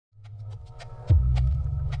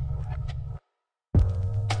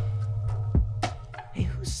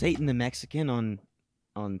Satan the Mexican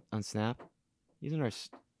on Snap. He's in our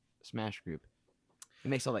Smash group. He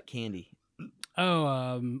makes all that candy.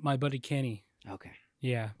 Oh, my buddy Kenny. Okay.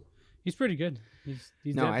 Yeah, he's pretty good. He's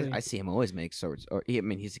No, definitely... I see him always make swords. Or I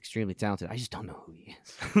mean, he's extremely talented. I just don't know who he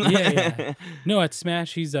is. Yeah. No, at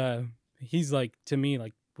Smash, he's like, to me,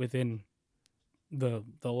 like within the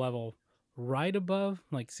level right above,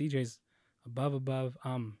 like CJ's above.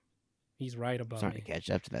 He's right above Starting me. to catch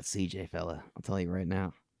up to that CJ fella. I'll tell you right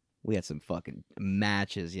now. We had some fucking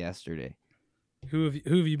matches yesterday. Who have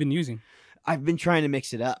you been using? I've been trying to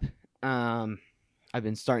mix it up. I've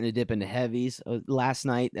been starting to dip into heavies. Last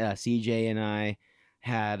night, CJ and I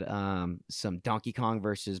had some Donkey Kong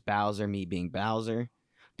versus Bowser, me being Bowser.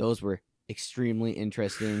 Those were extremely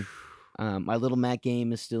interesting. My Little Mac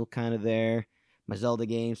game is still kind of there. My Zelda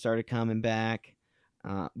game started coming back.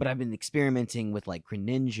 But I've been experimenting with like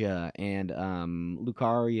Greninja and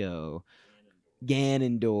Lucario,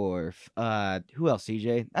 Ganondorf. Who else,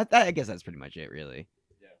 CJ? I guess that's pretty much it, really.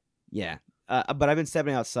 Yeah. But I've been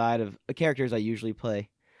stepping outside of the characters I usually play.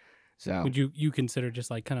 So Would you consider just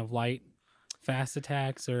like kind of light, fast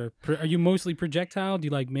attacks, or are you mostly projectile? Do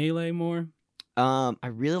you like melee more? I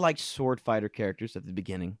really liked sword fighter characters at the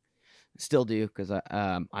beginning. Still do, because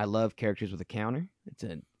I love characters with a counter. It's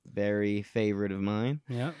a very favorite of mine.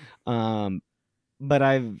 Yeah. But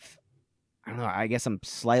I don't know. I guess I'm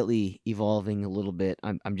slightly evolving a little bit.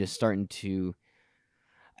 I'm just starting to.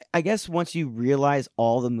 I guess once you realize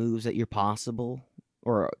all the moves that you're possible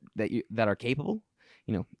or that are capable,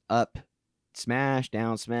 up smash,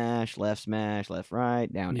 left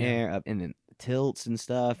right, down air, up, and then tilts and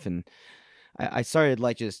stuff. And I started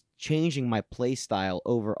like just changing my play style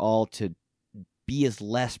overall to be as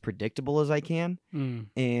less predictable as I can.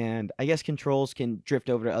 And I guess controls can drift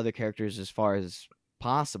over to other characters as far as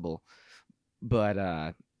possible.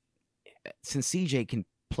 But since CJ can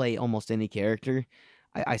play almost any character,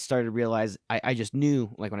 I started to realize I just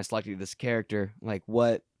knew, like, when I selected this character, like,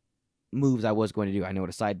 what moves I was going to do. I know what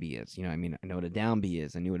a side B is. I know what a down B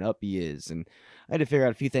is. I knew what an up B is. And I had to figure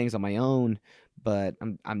out a few things on my own, but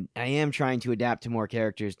I am trying to adapt to more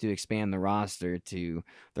characters to expand the roster to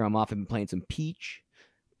throw them off. I've been playing some Peach.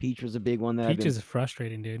 Peach was a big one that Peach is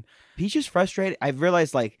frustrating, dude. Peach is frustrating. I've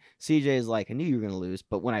realized, like, CJ is like, I knew you were going to lose,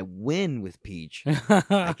 but when I win with Peach,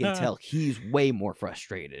 I can tell he's way more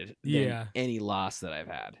frustrated than any loss that I've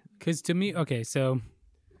had. Because to me, okay, so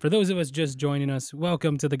for those of us just joining us,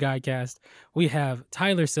 welcome to the GuyCast. We have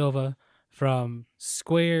Tyler Silva from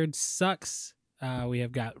Squared Sucks. We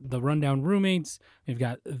have got the Rundown Roommates. We've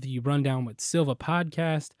got the Rundown with Silva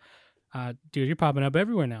podcast. Dude, you're popping up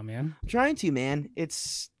everywhere now, man. I'm trying to, man.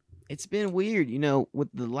 It's been weird, with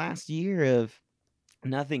the last year of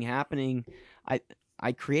nothing happening.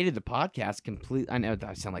 I created the podcast completely. I know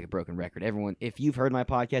I sound like a broken record. Everyone, if you've heard my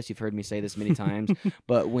podcast, you've heard me say this many times.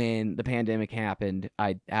 But when the pandemic happened,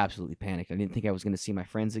 I absolutely panicked. I didn't think I was going to see my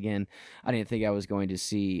friends again. I didn't think I was going to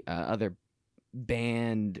see other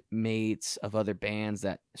band mates of other bands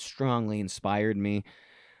that strongly inspired me.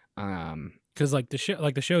 Because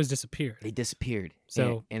the shows disappeared. They disappeared.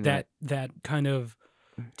 So and that kind of,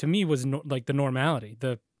 to me, was the normality.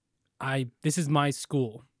 This is my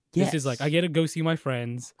school. Yes. This is I get to go see my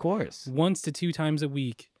friends. Of course. 1 to 2 times a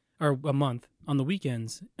week or a month on the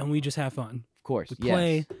weekends, and we just have fun. Of course. We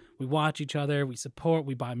play, we watch each other, we support,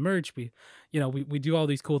 we buy merch, we do all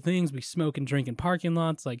these cool things. We smoke and drink in parking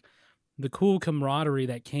lots. Like, the cool camaraderie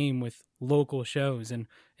that came with local shows and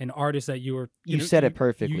artists that you were said it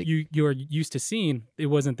perfectly. You're used to seeing, it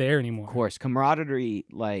wasn't there anymore. Of course, camaraderie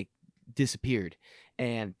disappeared,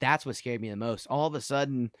 and that's what scared me the most. All of a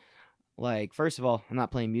sudden, first of all, I'm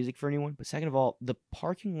not playing music for anyone, but second of all, the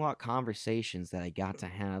parking lot conversations that I got to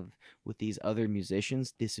have with these other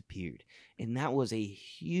musicians disappeared, and that was a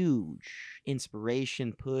huge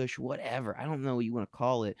inspiration, push, whatever. I don't know what you want to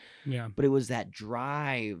call it. Yeah. But it was that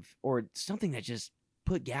drive or something that just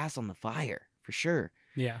put gas on the fire, for sure.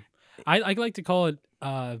 Yeah. I like to call it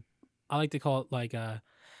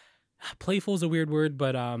playful is a weird word,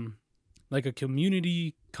 but like a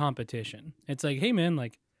community competition. It's like, hey man,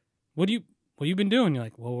 what have you been doing? You're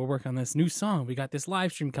like, well, we're working on this new song. We got this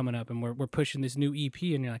live stream coming up, and we're pushing this new EP.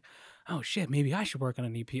 And you're like, oh shit, maybe I should work on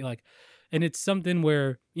an EP. And it's something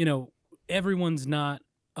where everyone's not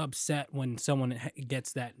upset when someone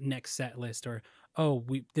gets that next set list, or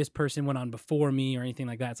this person went on before me, or anything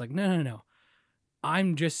like that. It's like, no.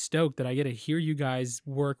 I'm just stoked that I get to hear you guys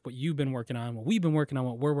work what you've been working on, what we've been working on,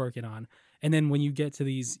 what we're working on. And then when you get to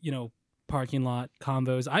these, parking lot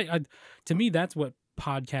convos, to me, that's what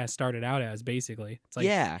podcast started out as, basically. It's like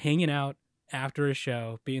hanging out after a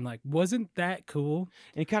show being like, wasn't that cool?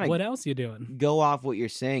 And kind What of else you doing? go off what you're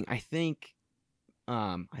saying. I think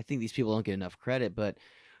these people don't get enough credit, but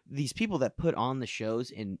these people that put on the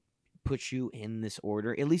shows and put you in this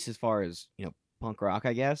order, at least as far as, punk rock,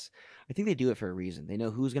 I guess, I think they do it for a reason. They know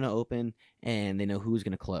who's going to open and they know who's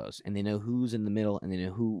going to close and they know who's in the middle and they know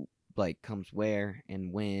who like comes where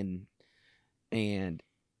and when. And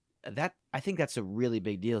that, I think that's a really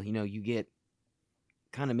big deal. You get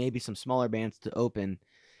kind of maybe some smaller bands to open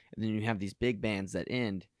and then you have these big bands that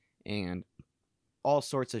end and all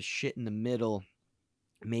sorts of shit in the middle,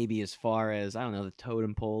 maybe as far as, I don't know, the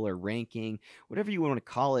totem pole or ranking, whatever you want to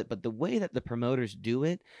call it. But the way that the promoters do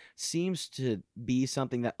it seems to be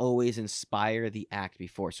something that always inspire the act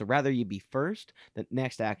before. So rather you be first, the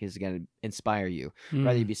next act is going to inspire you.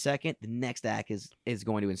 Rather you be second, the next act is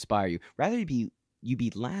going to inspire you. Rather you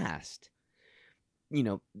be last,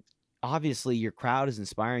 obviously your crowd is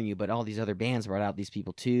inspiring you, but all these other bands brought out these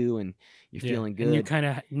people too, and you're feeling good. And you kind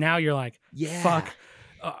of, now you're like, Yeah. fuck,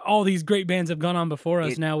 all these great bands have gone on before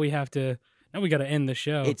us. Now we got to end the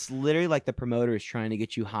show. It's literally like the promoter is trying to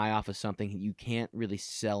get you high off of something you can't really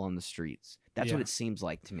sell on the streets. That's what it seems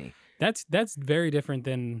like to me. That's very different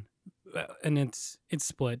than, and it's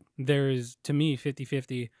split. There's, to me,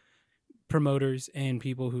 50-50 promoters and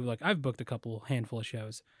people who, like, I've booked a handful of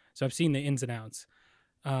shows, so I've seen the ins and outs.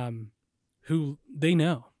 Who they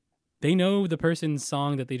know the person's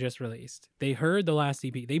song that they just released. They heard the last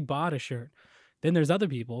EP. They bought a shirt. Then there's other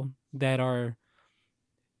people that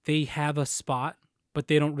they have a spot, but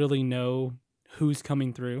they don't really know who's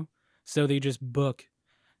coming through. So they just book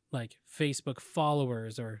like Facebook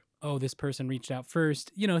followers or, oh, this person reached out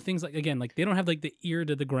first. Things like, again, like they don't have like the ear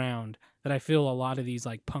to the ground that I feel a lot of these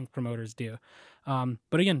like punk promoters do.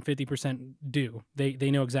 But again, 50% do. They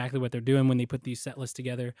know exactly what they're doing when they put these set lists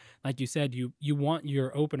together. Like you said, you want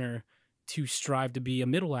your opener to strive to be a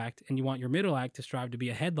middle act, and you want your middle act to strive to be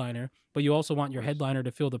a headliner, but you also want your headliner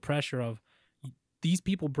to feel the pressure of, these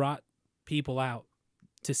people brought people out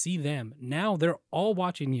to see them. Now they're all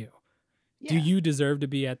watching you. Yeah. Do you deserve to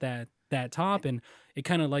be at that top? And it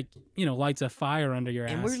kind of like, lights a fire under your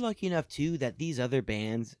ass. And we're lucky enough too that these other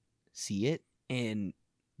bands see it and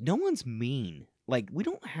no one's mean. Like, we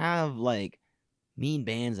don't have like mean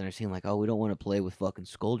bands that are saying like, oh, we don't want to play with fucking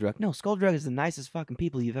Skulldrug. No, Skulldrug is the nicest fucking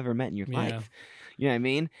people you've ever met in your life. You know what I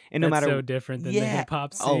mean? And that's no matter, so different than the hip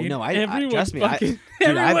hop scene. Oh no, I trust me.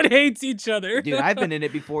 Everyone hates each other. Dude, I've been in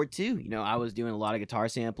it before too. I was doing a lot of guitar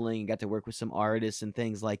sampling and got to work with some artists and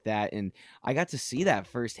things like that, and I got to see that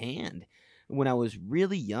firsthand when I was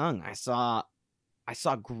really young. I saw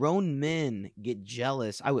grown men get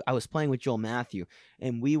jealous. I was playing with Joel Matthew,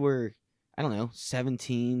 and we were, I don't know,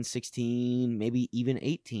 17, 16, maybe even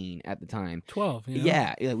 18 at the time. 12,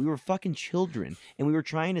 Yeah, we were fucking children, and we were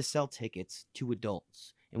trying to sell tickets to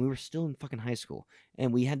adults, and we were still in fucking high school,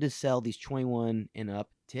 and we had to sell these 21 and up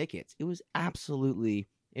tickets. It was absolutely,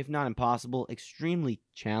 if not impossible, extremely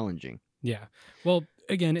challenging. Yeah. Well,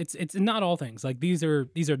 again, it's not all things. Like, these are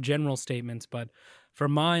general statements, but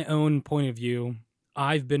from my own point of view,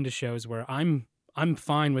 I've been to shows where I'm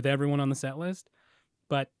fine with everyone on the set list,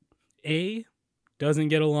 but A doesn't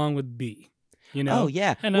get along with B, Oh,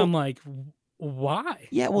 yeah. And I'm like, why?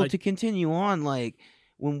 Yeah, well, like, to continue on, like,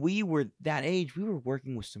 when we were that age, we were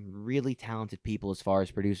working with some really talented people as far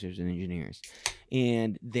as producers and engineers.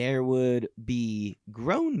 And there would be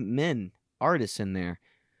grown men, artists in there,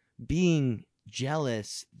 being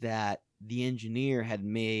jealous that the engineer had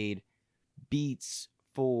made beats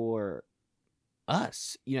for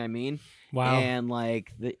us, you know what I mean? Wow. And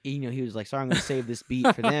like he was like, sorry, I'm gonna save this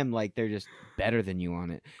beat for them. Like, they're just better than you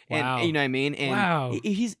on it. Wow. And you know what I mean? And wow.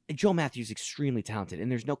 Joel Matthews extremely talented,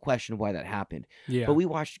 and there's no question why that happened. Yeah. But we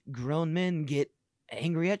watched grown men get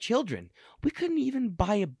angry at children. We couldn't even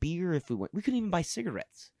buy a beer if we went. We couldn't even buy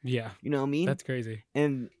cigarettes. Yeah. You know what I mean? That's crazy.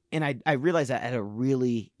 And I realized that at a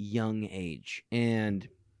really young age. And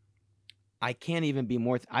I can't even be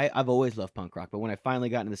more I've always loved punk rock, but when I finally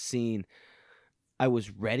got into the scene, I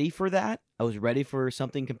was ready for that. I was ready for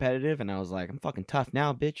something competitive, and I was like, I'm fucking tough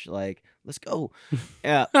now, bitch. Like, let's go.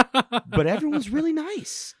 But everyone's really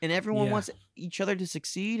nice, and everyone wants each other to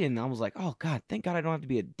succeed. And I was like, oh, God, thank God I don't have to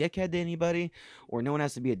be a dickhead to anybody, or no one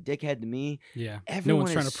has to be a dickhead to me. Yeah. Everyone no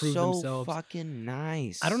one's trying to prove so themselves. Fucking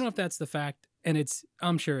nice. I don't know if that's the fact, and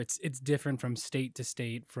I'm sure it's different from state to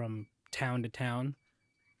state, from town to town.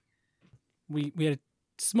 We had a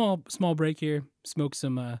small break here, smoke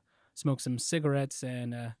some cigarettes,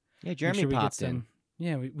 and Jeremy popped in.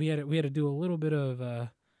 Yeah, we had to do a little bit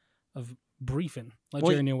of briefing. Let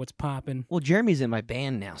Well, Jerry know what's popping. Well, Jeremy's in my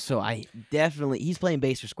band now, so he's playing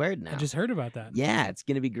bass for Squared now. I just heard about that. Yeah, it's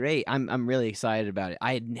gonna be great. I'm really excited about it.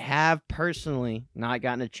 I have personally not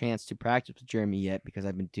gotten a chance to practice with Jeremy yet because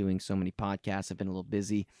I've been doing so many podcasts. I've been a little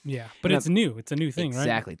busy. Yeah, but it's new. It's a new thing, right?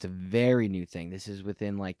 Exactly. It's a very new thing. This is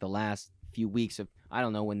within like the last few weeks of. I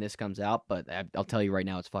don't know when this comes out, but I'll tell you right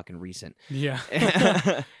now, it's fucking recent. Yeah.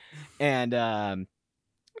 And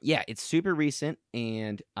yeah, it's super recent,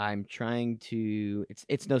 and I'm trying to.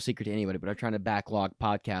 It's no secret to anybody, but I'm trying to backlog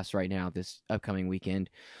podcasts right now this upcoming weekend,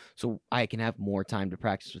 so I can have more time to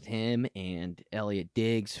practice with him and Elliot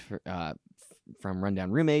Diggs from Rundown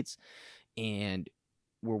Roommates, and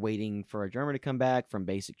we're waiting for our drummer to come back from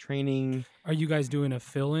basic training. Are you guys doing a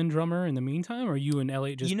fill-in drummer in the meantime, or are you and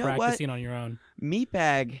Elliot just practicing on your own?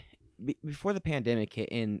 Meatbag, before the pandemic hit,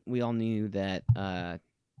 and we all knew that.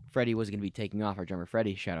 Freddie was going to be taking off. Our drummer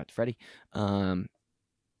Freddie, shout out to Freddie.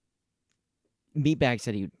 Meatbag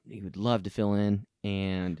said he would love to fill in,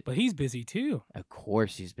 but he's busy too. Of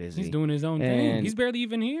course, he's busy. He's doing his own thing. He's barely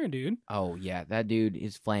even here, dude. Oh yeah, that dude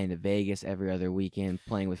is flying to Vegas every other weekend,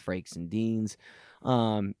 playing with Frakes and Deans.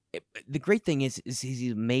 The great thing is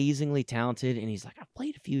he's amazingly talented, and he's like, I've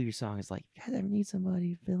played a few of your songs. Like, you guys ever need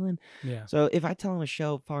somebody to fill in? Yeah. So if I tell him a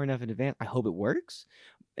show far enough in advance, I hope it works,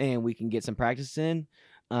 and we can get some practice in.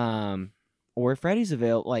 Or if Freddie's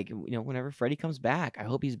available, like, whenever Freddie comes back, I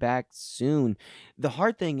hope he's back soon. The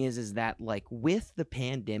hard thing is that, like, with the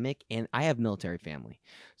pandemic, and I have military family,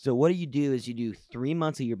 so what you do is you do 3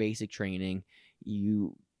 months of your basic training,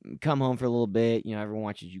 you come home for a little bit, everyone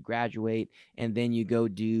watches you graduate, and then you go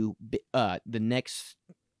do the next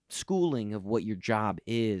schooling of what your job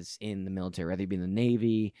is in the military, whether you be in the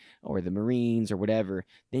Navy or the Marines or whatever.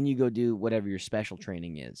 Then you go do whatever your special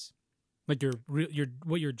training is. Like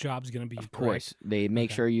what your job's gonna be. Of course, they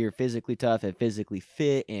make sure you're physically tough and physically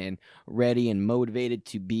fit and ready and motivated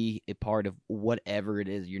to be a part of whatever it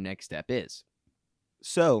is your next step is.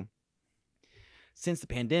 So, since the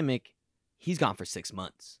pandemic, he's gone for 6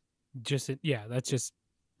 months. That's just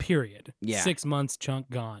period. Yeah, 6 months chunk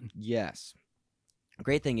gone. Yes.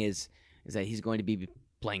 Great thing is that he's going to be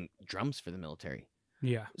playing drums for the military.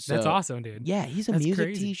 Yeah, that's awesome, dude. Yeah, he's a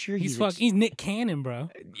music teacher. He's Nick Cannon, bro.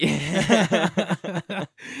 Yeah.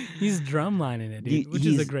 He's drumlining it, dude, which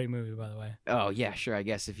is a great movie, by the way. Oh, yeah, sure, I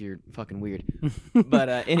guess if you're fucking weird. But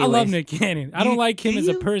anyways, I love Nick Cannon. I don't like him as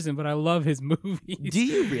a person, but I love his movies. Do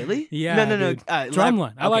you really? Yeah. No.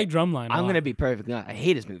 Drumline. I like Drumline. I'm going to be perfectly honest. I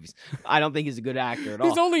hate his movies. I don't think he's a good actor at all.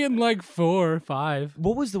 He's only in like 4 or 5.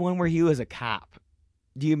 What was the one where he was a cop?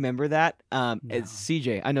 Do you remember that? No. It's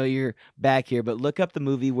CJ. I know you're back here, but look up the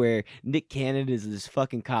movie where Nick Cannon is this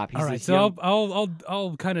fucking cop. All right, so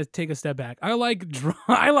I'll kind of take a step back. I like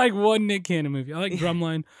one Nick Cannon movie. I like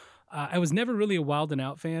Drumline. I was never really a Wild 'N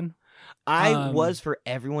Out fan. I was for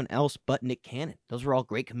everyone else but Nick Cannon. Those were all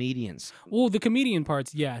great comedians. Well, the comedian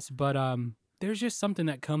parts, yes, but there's just something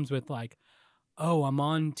that comes with like, oh, I'm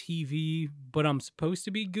on TV, but I'm supposed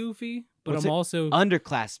to be goofy, but I'm also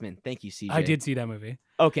Underclassmen. Thank you, CJ. I did see that movie.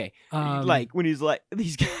 Okay, like when he's like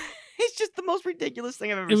these guys. It's just the most ridiculous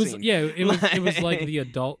thing I've ever seen. Yeah, it was like the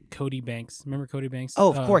adult Cody Banks. Remember Cody Banks?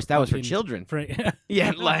 Oh, of course, that was for children.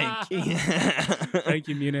 Yeah, like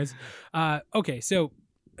Frankie Muniz. Okay, so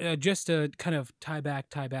just to kind of tie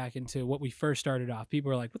back into what we first started off.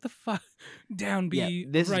 People are like, "What the fuck?" Down B. Yeah,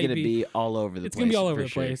 this is gonna be all over the place. It's gonna be all over the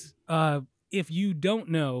place. If you don't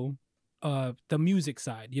know the music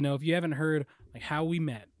side, if you haven't heard like how we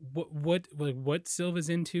met, what Silva's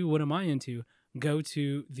into, what am I into, go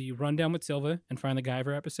to the Rundown with Silva and find the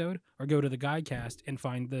Guyver episode, or go to the Guidecast and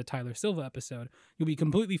find the Tyler Silva episode. You'll be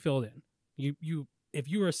completely filled in. If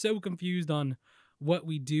you are so confused on what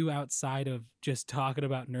we do outside of just talking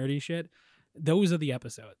about nerdy shit, those are the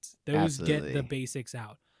episodes. Those get the basics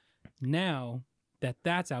out. Now that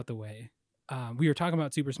that's out the way, we were talking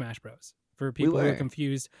about Super Smash Bros. For people who are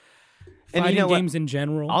confused. Fighting games in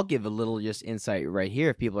general. I'll give a little just insight right here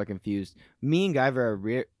if people are confused. Me and Guyver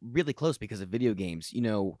are really close because of video games.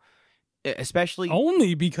 Especially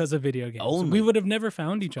only because of video games. Only. We would have never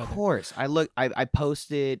found each other. Of course. I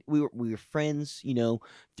posted, we were friends,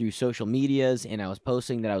 through social medias, and I was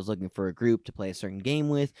posting that I was looking for a group to play a certain game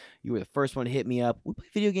with. You were the first one to hit me up. We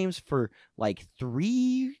played video games for like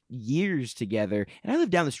 3 years together, and I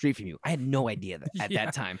lived down the street from you. I had no idea at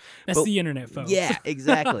that time. That's the internet, folks. Yeah,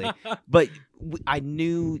 exactly. But I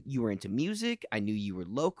knew you were into music. I knew you were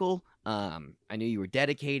local. I knew you were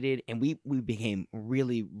dedicated, and we became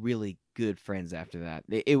really, really good friends after that.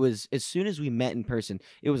 It was, as soon as we met in person,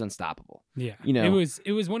 it was unstoppable. Yeah. It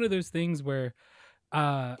was one of those things where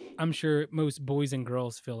I'm sure most boys and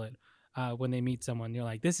girls feel it when they meet someone. You're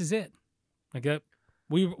like, this is it. Like that,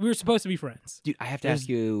 we were supposed to be friends. Dude, I have to There's- ask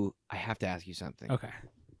you. I have to ask you something. Okay. This-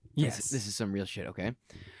 Yes. This is some real shit. Okay.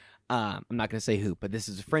 I'm not gonna say who, but this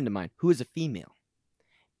is a friend of mine who is a female,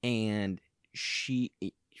 and she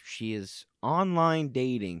is online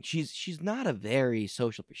dating. She's not a very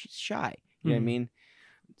social. She's shy. You know what I Mhm. mean?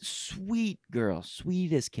 Sweet girl,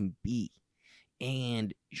 sweet as can be.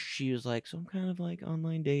 And she was like, so I'm kind of like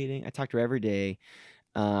online dating. I talk to her every day.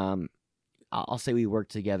 I'll say we work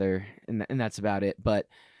together, and that's about it. But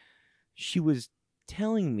she was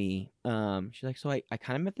telling me, she's like, so I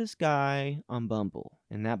kind of met this guy on Bumble,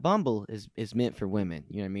 and that Bumble is meant for women.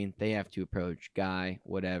 You know what I mean? They have to approach guy,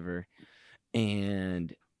 whatever.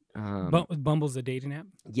 And Bumble's a dating app.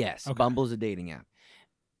 yes, Okay. Bumble's a dating app,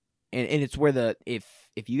 and it's where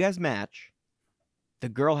if you guys match, the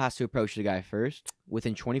girl has to approach the guy first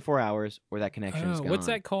within 24 hours, or that connection is Oh, gone. what's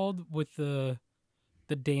that called with the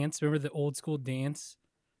dance? Remember the old school dance?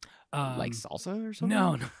 Like salsa or something?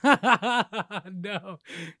 No, no.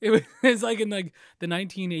 It's like in like the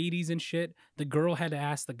 1980s and shit. The girl had to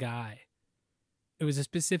ask the guy. It was a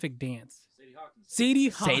specific dance. Sadie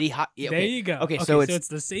Hawkins. Sadie Hawkins. Yeah, There okay. you go. Okay, so it's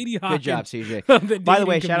the Sadie Hawkins. good job, CJ. of the By the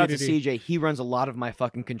way, dating shout out to community. CJ. He runs a lot of my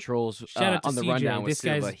fucking controls Shout out to on the CJ. rundown with This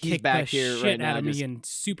guy's Silva. He's kicked back the here shit right out now. of me in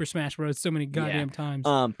Super Smash Bros. So many goddamn times.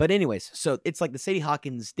 But anyways, so it's like the Sadie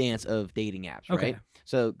Hawkins dance of dating apps, right? Okay.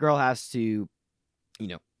 So girl has to,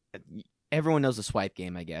 everyone knows the swipe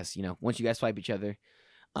game, I guess. Once you guys swipe each other,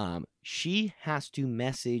 she has to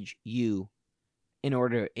message you in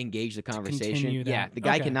order to engage the conversation. continue Yeah, that. the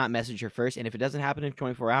guy Okay. cannot message her first, and if it doesn't happen in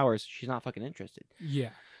 24 hours, she's not fucking interested. Yeah.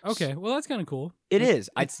 Okay. Well, that's kind of cool. It is.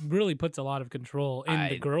 It really puts a lot of control in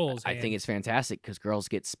the girls. I think it's fantastic because girls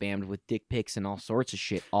get spammed with dick pics and all sorts of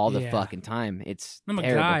shit all the Yeah. fucking time. It's I'm a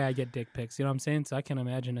terrible. guy. I get dick pics. You know what I'm saying? So I can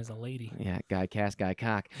imagine as a lady. Yeah, guy cast, guy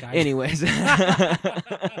cock. Guy- Anyways.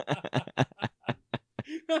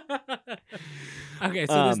 Okay,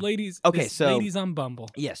 so this lady's okay, this so- lady's on Bumble.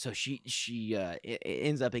 Yeah, so she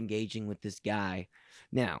ends up engaging with this guy.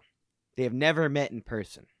 Now, they have never met in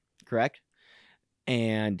person, correct?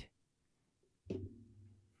 And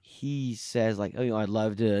he says like, "Oh, I'd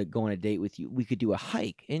love to go on a date with you. We could do a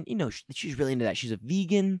hike." And she's really into that. She's a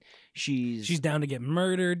vegan. She's down to get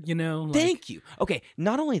murdered. You know. Like, Thank you. Okay,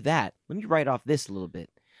 not only that, let me write off this a little bit.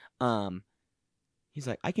 He's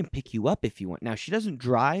like, "I can pick you up if you want." Now, she doesn't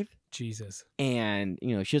drive. Jesus. And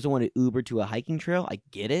she doesn't want to Uber to a hiking trail. I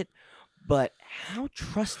get it, but how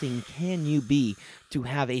trusting can you be to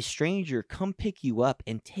have a stranger come pick you up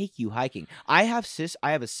and take you hiking? I have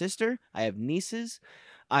a sister, I have nieces,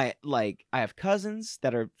 I have cousins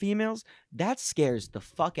that are females. That scares the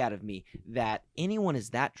fuck out of me that anyone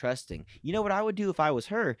is that trusting. You know what I would do if I was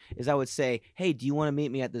her is I would say, "Hey, do you want to meet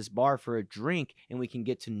me at this bar for a drink and we can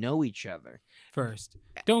get to know each other?" First,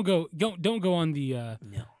 don't go on the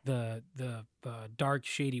No. the dark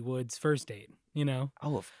shady woods first date. You know.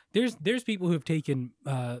 Oh, There's people who have taken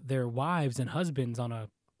their wives and husbands on a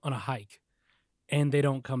hike, and they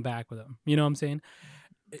don't come back with them. You know what I'm saying?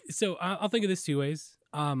 So I'll think of this two ways.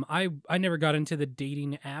 I never got into the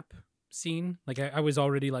dating app scene. Like I was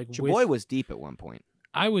already like your boy was deep at one point.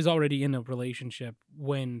 I was already in a relationship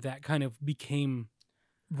when that kind of became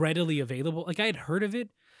readily available. Like I had heard of it,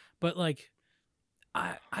 but like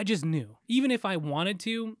I just knew. Even if I wanted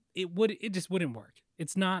to, it just wouldn't work.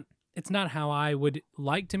 It's not how I would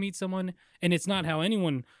like to meet someone, and it's not how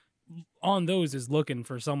anyone on those is looking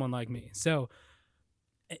for someone like me. So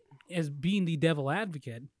as being the devil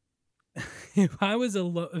advocate, if I was a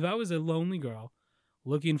lonely girl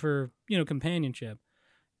looking for, companionship,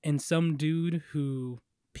 and some dude who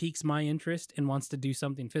piques my interest and wants to do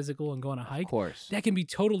something physical and go on a hike, Of course. that can be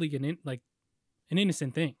totally an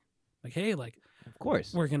innocent thing. Like, hey, like Of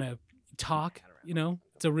course. we're gonna talk.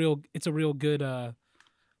 It's a real good.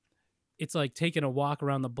 It's like taking a walk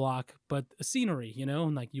around the block, but a scenery.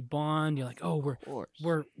 And like you bond. You're like, oh, Of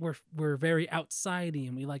course. we're very outsidey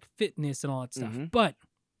and we like fitness and all that stuff. Mhm. But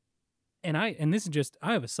and this is just,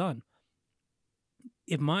 I have a son.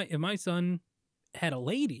 If my son had a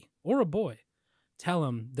lady or a boy tell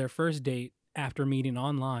him their first date after meeting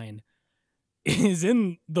online is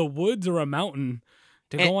in the woods or a mountain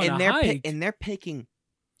to go on a hike, and they're picking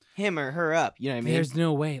him or her up. You know what I mean? there's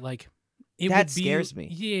no way. Like it That would be, scares me.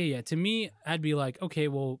 Yeah. To me, I'd be like, okay,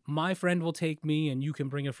 well, my friend will take me, and you can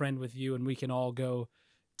bring a friend with you, and we can all go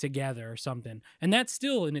together or something. And that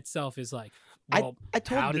still in itself is like, well, I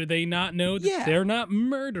told how him do they not know that Yeah. they're not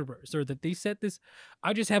murderers or that they set this?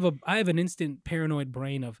 I have an instant paranoid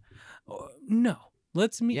brain of, no,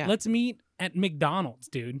 let's meet. Yeah. Let's meet at McDonald's,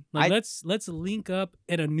 dude. Like I- let's link up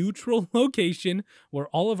at a neutral location where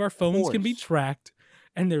all of our phones can be course. tracked,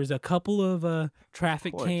 and there's a couple of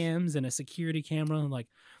traffic course. cams and a security camera. I'm like,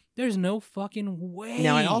 there's no fucking way.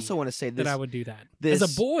 Now, I also want to say that this. I would do that this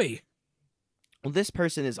as a boy. Well, this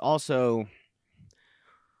person is also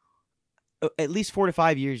at least 4 to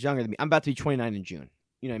 5 years younger than me. I'm about to be 29 in June.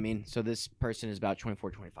 You know what I mean? So this person is about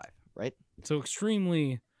 24, 25, right? So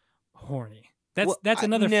extremely horny. Well, That's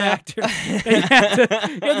another no. factor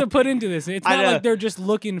that you have to put into this. It's I not know. like they're just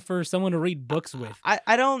looking for someone to read books with.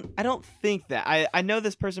 I don't think that. I know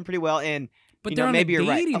this person pretty well, and But you they're know, on maybe a you're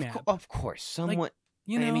right. dating app. Of course, someone.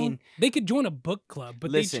 You know, I mean, they could join a book club, but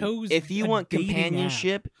listen, they chose. if you a want dating app.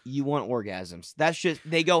 companionship, you want orgasms. That's just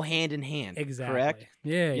they go hand in hand. Exactly. Correct.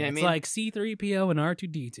 Yeah, what I it's mean? like C-3PO and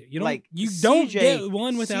R2-D2. You don't Like you don't CJ get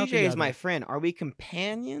one without CJ the is other. my friend. Are we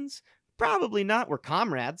companions? Probably not. We're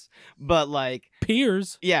comrades, but like,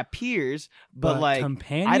 peers, yeah, peers. But like,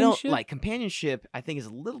 companionship. I don't like companionship. I think is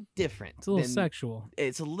a little different. It's a little than- sexual.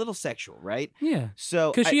 It's a little sexual, right? Yeah,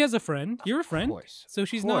 So because I- she has a friend. You're a friend, Of course, so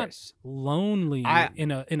she's of not course. lonely I-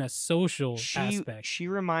 in a social She aspect. she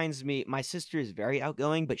reminds me. My sister is very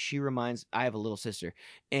outgoing, but she reminds. I have a little sister,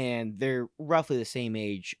 and they're roughly the same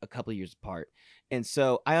age, a couple of years apart. And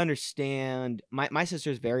so I understand. My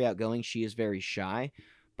sister is very outgoing. She is very shy,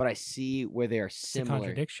 but I see where they are It's a similar.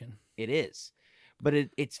 contradiction. It is, but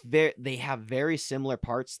it's very. They have very similar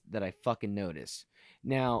parts that I fucking notice.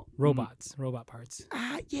 Now, Robot parts.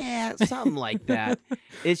 yeah, something like that.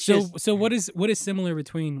 It's So just so what is similar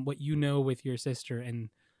between what you know with your sister and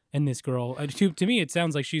this girl? To me, it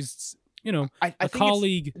sounds like she's I a think it's-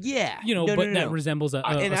 colleague. Yeah, No, no, but no, that no. resembles a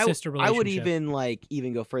And sister I relationship. would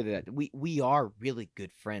even go further. That we are really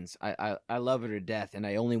good friends. I love her to death, and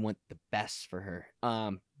I only want the best for her.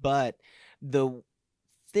 But the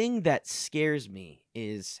thing that scares me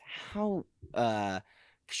is how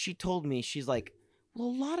she told me, she's like, well,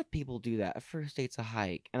 a lot of people do that. A first date's a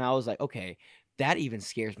hike, and I was like, okay, that even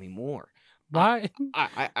scares me more. Why?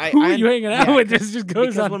 Who are you hanging out with? This just goes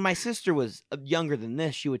because on. when my sister was younger than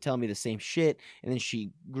this, she would tell me the same shit, and then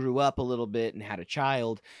she grew up a little bit and had a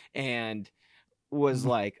child, and was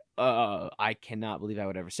like, I cannot believe I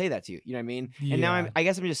would ever say that to you. You know what I mean? And now Yeah. I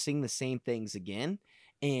guess I'm just seeing the same things again.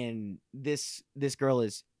 And this girl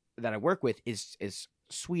that I work with is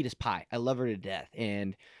sweet as pie. I love her to death,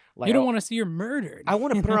 and like You don't want to see her murdered. I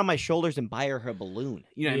want to put her on my shoulders and buy her a balloon.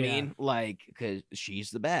 You know what I Yeah. mean? Like, because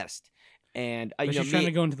she's the best. And But you know, she's trying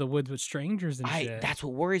to go into the woods with strangers and I shit. that's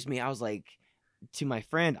what worries me. I was like to my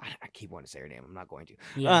friend, I keep wanting to say her name. I'm not going to.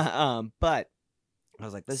 Yeah. But I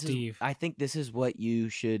was like, Steve. I think this is what you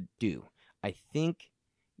should do. I think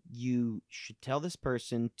you should tell this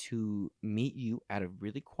person to meet you at a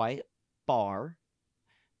really quiet bar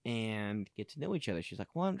and get to know each other. She's like,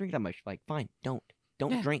 well, I'm drinking that much. Like, fine, don't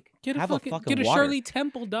Yeah, drink. Get a Have fucking, a fucking get a water. Shirley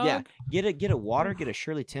Temple, dog. Yeah, get a water, get a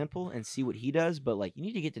Shirley Temple, and see what he does. But like, you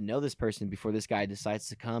need to get to know this person before this guy decides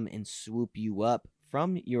to come and swoop you up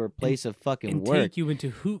from your place of fucking and work. take you into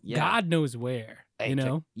who Yeah. God knows where. Hey, You check-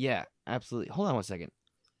 know. Yeah, absolutely. Hold on one second.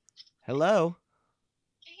 Hello,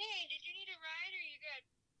 Hey, did you need a ride or you good?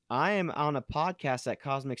 I am on a podcast at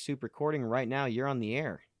Cosmic Soup recording right now. You're on the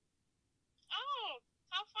air. Oh,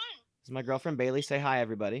 how fun. This is my girlfriend Bailey. Say hi,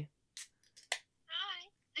 everybody.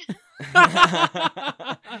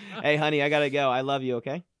 Hi. Hey, honey, I gotta go. I love you.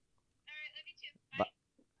 Okay. All right, love you too. Bye.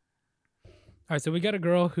 All right, so we got a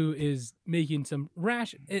girl who is making some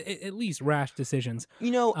rash, at least rash decisions.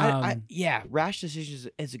 You know, Um, yeah, rash decisions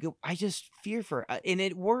is a good. I just fear for, and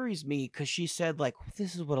it worries me because she said like,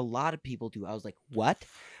 this is what a lot of people do. I was like, what?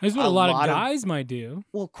 This is what A a lot of lot of- guys might do.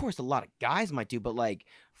 Well, of course, a lot of guys might do, but like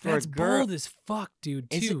for That's a girl, bold as fuck, dude.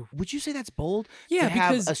 is it- Too. would you say that's bold? Yeah, to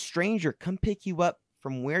have because a stranger come pick you up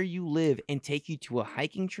from where you live and take you to a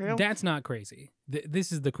hiking trail. that's not crazy.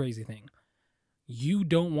 This is the crazy thing. You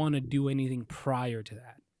don't want to do anything prior to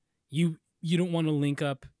that. You don't want to link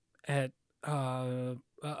up at a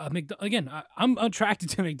again. I'm attracted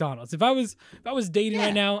to McDonald's. If I was dating Yeah.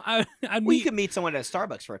 right now, I'd Well, meet. you could meet someone at a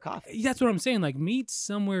Starbucks for a coffee. That's what I'm saying. Like meet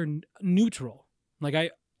somewhere neutral.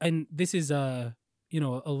 Like and this is a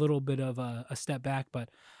little bit of a step back, but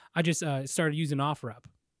I just started using OfferUp.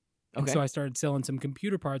 And Okay. so I started selling some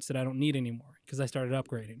computer parts that I don't need anymore because I started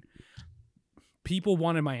upgrading. People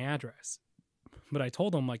wanted my address, but I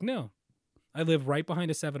told them like, no, I live right behind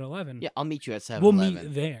a 7-Eleven. Yeah, I'll meet you at 7 We'll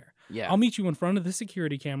meet there. Yeah. I'll meet you in front of the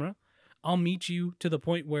security camera. I'll meet you to the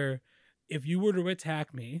point where if you were to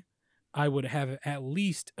attack me, I would have at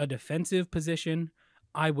least a defensive position.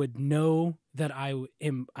 I would know that I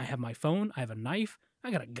have my phone, I have a knife,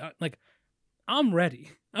 I got a gun. Like I'm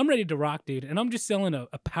ready. I'm ready to rock, dude. And I'm just selling a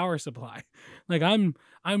power supply. Like I'm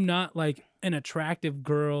not like an attractive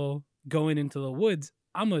girl going into the woods.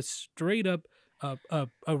 I'm a straight up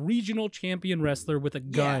a regional champion wrestler with a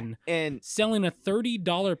gun and selling a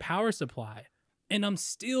 $30 power supply, and I'm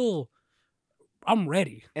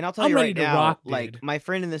ready. and I'll tell I'm you ready right to now, rock, like dude. my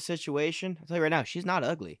friend in this situation, I'll tell you right now, she's not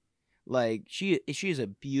ugly. Like she's a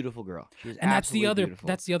beautiful girl. She's And that's the absolutely other beautiful.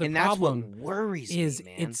 that's the other and problem. That's what worries Is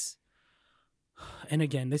me, man. it's and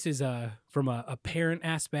again, this is from a parent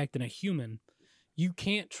aspect and a human. You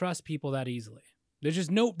can't trust people that easily. There's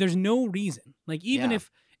no reason. Like even Yeah.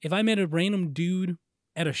 if I met a random dude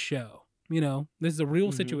at a show, this is a real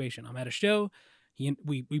Mhm. situation. I'm at a show,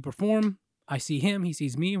 we perform, I see him, he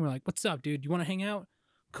sees me, and we're like, "What's up, dude? You want to hang out?"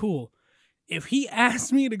 Cool. If he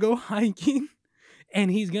asks me to go hiking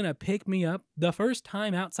and he's going to pick me up the first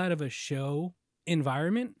time outside of a show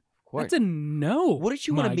environment, Of course. that's a no. Wouldn't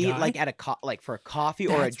you want my to meet guy. like at like for a coffee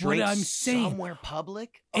or a That's what drink I'm saying. somewhere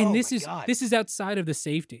public? And oh this my is God. this is outside of the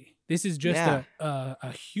safety. This is just Yeah.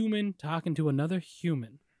 a human talking to another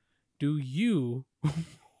human. Do you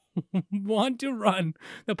want to run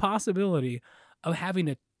the possibility of having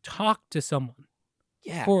to talk to someone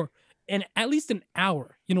yeah. for at least an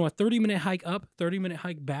hour? A 30-minute hike up, 30-minute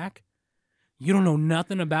hike back. You don't know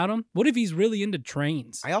nothing about him. What if he's really into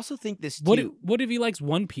trains? I also think this too. What if he likes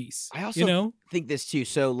One Piece? I also know? think this too.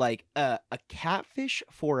 So like a catfish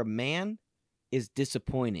for a man is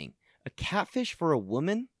disappointing. A catfish for a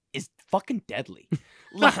woman is fucking deadly.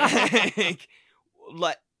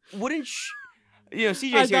 like wouldn't CJ's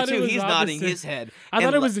here thought it too. was He's nodding opposite. his head. I And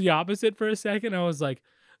thought it li- was the opposite for a second. I was like,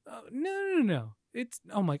 oh, no.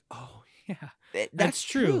 I'm like, oh yeah, That's that's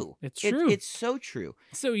true. It's true. It's so true.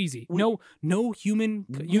 It's so easy. We- No human.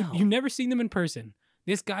 No. You've never seen them in person.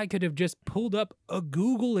 This guy could have just pulled up a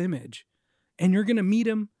Google image, and you're gonna meet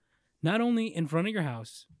him not only in front of your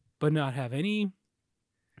house, but not have any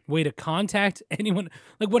way to contact anyone.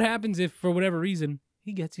 Like, what happens if, for whatever reason,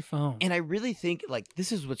 he gets your phone? And I really think like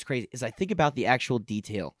this is what's crazy is I think about the actual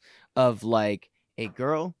detail of like a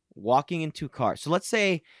girl walking into a car. So let's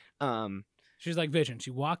say She's like Vision.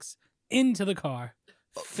 She walks into the car,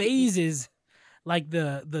 phases like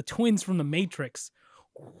the twins from the Matrix.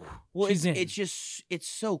 well She's in. it's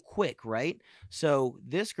so quick, right? So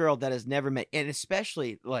this girl that has never met, and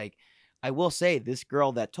especially like I will say this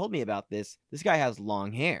girl that told me about this guy has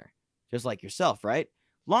long hair, just like yourself, right?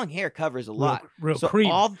 Long hair covers a lot. real So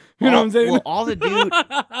creep. all You know what I'm saying? well, all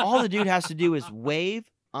the dude has to do is wave,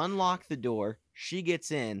 unlock the door, she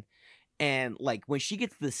gets in, and like when she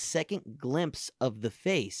gets the second glimpse of the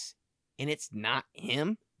face and it's not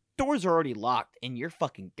him, doors are already locked and you're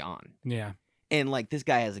fucking gone. Yeah. And like this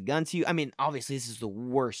guy has a gun to you. I mean, obviously this is the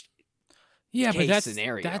worst. Yeah, but Case that's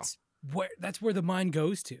scenario. that's where the mind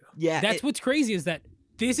goes to. Yeah. That's what's crazy is that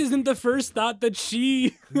this isn't the first thought that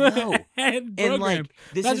she No. had and programmed. like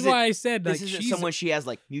this That's isn't, why I said like this isn't she's someone she has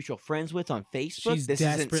like mutual friends with on Facebook. she's This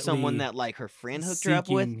isn't someone desperately that like her friend hooked her up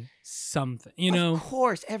with. seeking something. Of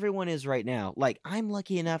course, everyone is right now. Like, I'm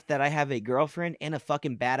lucky enough that I have a girlfriend and a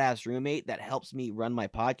fucking badass roommate that helps me run my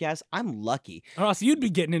podcast. I'm lucky. or else you'd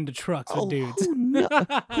be getting into trucks with dudes.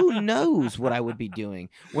 Who knows what I would be doing?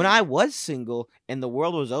 When I was single and the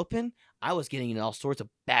world was open, I was getting into all sorts of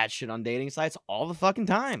bad shit on dating sites all the fucking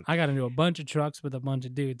time. I got into a bunch of trucks with a bunch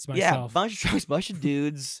of dudes Yeah, myself. bunch of trucks, bunch of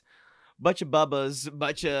dudes, bunch of bubbas,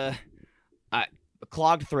 bunch of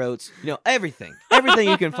clogged throats, everything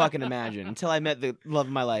you can fucking imagine until I met the love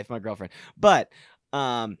of my life, my girlfriend. But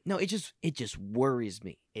no, it just worries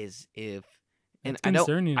me is if, and It's I don't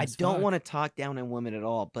concerning as fuck. want to talk down on women at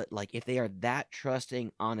all, but like if they are that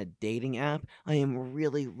trusting on a dating app, I am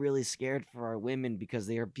really, really scared for our women because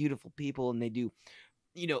they are beautiful people and they do.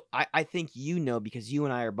 I think because you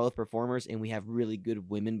and I are both performers and we have really good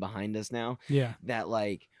women behind us now Yeah. that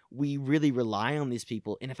like we really rely on these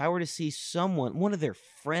people. And if I were to see one of their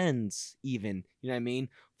friends even,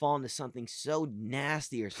 fall into something so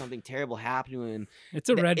nasty or something terrible happen to him, It's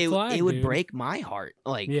a red flag. it would dude. break my heart.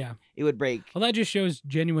 Like Yeah. it would break. Well, that just shows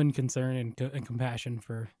genuine concern and compassion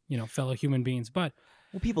for, fellow human beings. But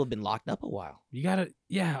Well, people have been locked up a while. you gotta,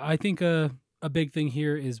 I think a big thing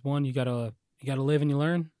here is one, you gotta live and you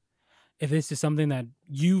learn. If this is something that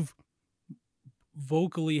you've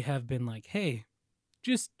vocally have been like, hey,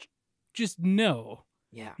 just know,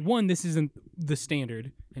 Yeah. one, this isn't the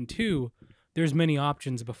standard, and two, there's many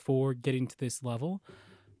options before getting to this level.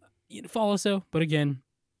 Follow so, but again,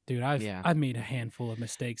 dude, I've made a handful of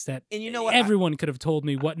mistakes that And you know what? everyone could have told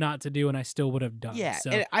me what not to do, and I still would have done. Yeah. So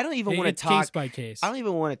And I don't even want to it's talk. case by case. I don't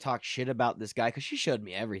even want to talk shit about this guy because she showed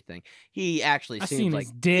me everything. He actually I've seems seen like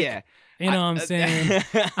his dick. Yeah. You know what I'm saying?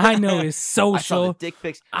 I know his I saw the social. dick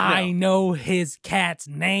pics. I No. know his cat's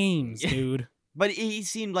names, dude. But he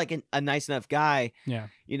seemed like a nice enough guy, Yeah.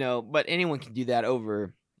 but anyone can do that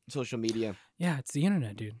over social media. Yeah, it's the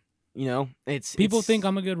internet, dude. You know, People it's, think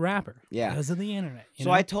I'm a good rapper. Yeah. Because of the internet. You So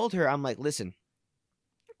know? I told her, I'm like, listen,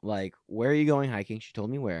 like, where are you going hiking? She told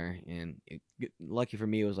me where, and lucky for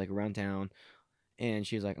me, it was like around town. And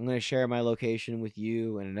she's like, I'm gonna share my location with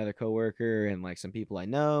you and another coworker and like some people I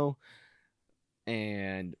know,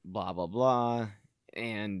 and blah blah blah.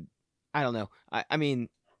 And I don't know. I mean,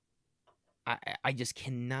 I just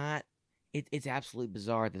cannot. It's absolutely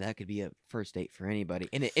bizarre that could be a first date for anybody.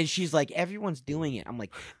 And she's like, everyone's doing it. I'm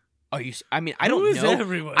like, are you? I mean, I Who don't is know.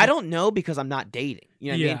 everyone? I don't know because I'm not dating.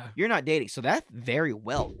 You know what I mean? Yeah. You're not dating, so that very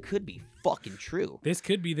well could be fucking true. This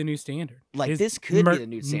could be the new standard. Like, this could be the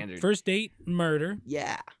new m- standard. First date, murder.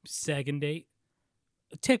 Yeah. Second date,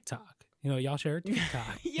 TikTok. You know, y'all share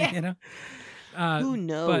TikTok. Yeah. You know? Who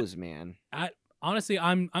knows, man? Honestly,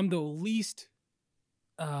 I'm the least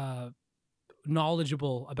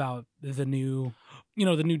knowledgeable about the new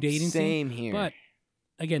dating scene. Same here. But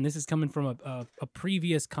again, this is coming from a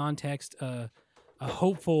previous context, a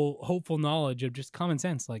hopeful knowledge of just common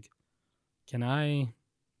sense. Like, can I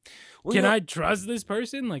trust this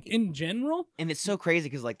person? Like, in general? And it's so crazy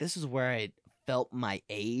because like this is where I felt my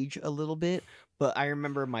age a little bit. But I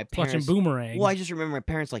remember my Watching parents. Boomerang. Well, I just remember my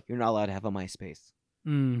parents like, you're not allowed to have a MySpace,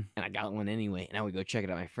 Mm, and I got one anyway, and I would go check it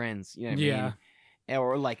out with my friends. You know what I yeah. mean?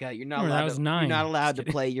 Or like you're not Remember, that allowed. was You're 9. not allowed Just to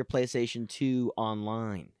kidding. play your PlayStation 2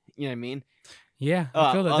 online. You know what I mean? Yeah,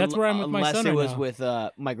 I feel that. That's where I'm with my son Unless it right was now.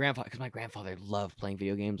 with my grandfather, because my grandfather loved playing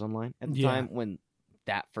video games online at the Yeah. time when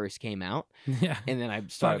that first came out, Yeah. and then I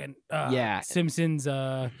started. Fucking yeah. Simpsons.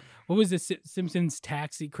 What was the Simpsons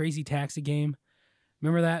crazy taxi game?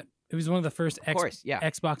 Remember that? It was one of the first Of course, yeah.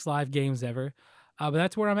 Xbox Live games ever. But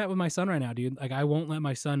that's where I'm at with my son right now, dude. Like, I won't let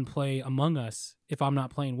my son play Among Us if I'm not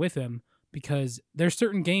playing with him, because there's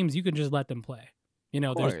certain games you can just let them play. You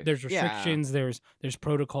know, course, there's yeah. restrictions, there's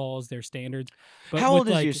protocols, there's standards. But How with, old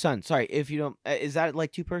is like, your son? Sorry, if you don't, is that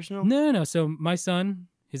like too personal? No. So my son,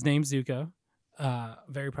 his name's Zuko.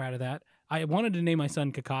 Very proud of that. I wanted to name my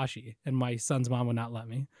son Kakashi, and my son's mom would not let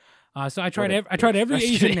me. So I tried. I tried every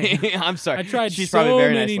Just Asian kidding. name. I'm sorry. I tried She's so probably a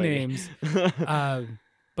very many nice lady. names.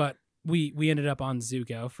 But we ended up on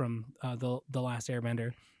Zuko from the Last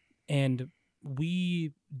Airbender, and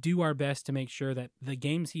we do our best to make sure that the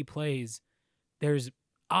games he plays,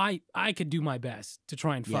 I could do my best to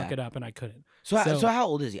try and fuck Yeah. it up, and I couldn't. so So- how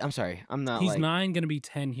old is he? I'm sorry. I'm not. He's like, 9, gonna be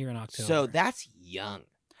 10 here in October. So that's young.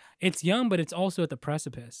 It's young, but it's also at the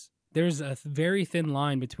precipice. There's a very thin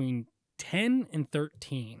line between 10 and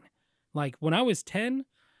 13. Like, when I was 10,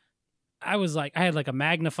 I had like a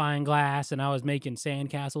magnifying glass and I was making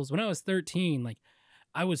sandcastles. When I was 13, like,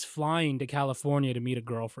 I was flying to California to meet a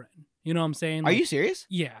girlfriend. You know what I'm saying? Are Like, you serious?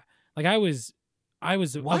 Yeah. Like, I was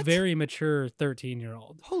a What? very mature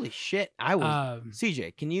 13-year-old. Holy shit! I was.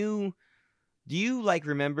 CJ, do you like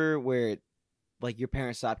remember where, like, your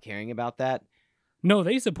parents stopped caring about that? No,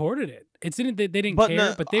 they supported it. It's in they didn't But care,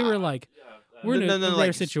 no, but they were like, we're in a rare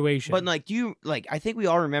like, situation. But like, do you like? I think we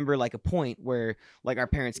all remember like a point where like our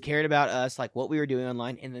parents cared about us, like what we were doing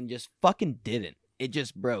online, and then just fucking didn't. It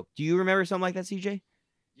just broke. Do you remember something like that, CJ?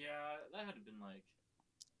 Yeah, that had to been like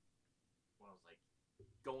when I was like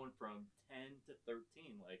going from 10 to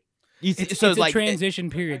 13. Like, It's so a like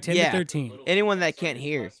transition period, 10 yeah. to 13. Anyone that started can't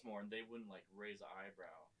hear. cuss more, and they wouldn't like raise an eyebrow.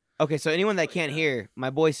 Okay, so anyone that Like can't that. hear,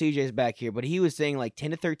 my boy CJ's back here, but he was saying like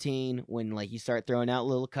 10 to 13 when like you start throwing out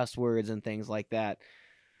little cuss words and things like that.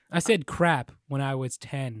 I said crap when I was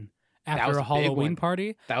 10 was after a a big Halloween one.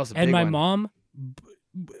 party, That was a and big my one. mom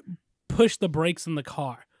pushed the brakes in the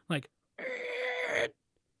car. Like,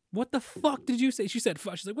 what the fuck did you say? She said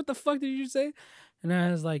fuck. She's like, what the fuck did you say? And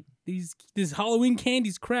I was like, this Halloween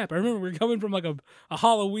candy's crap. I remember we were coming from like a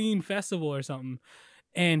Halloween festival or something,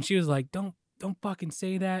 and she was like, don't fucking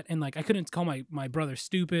say that. And like, I couldn't call my brother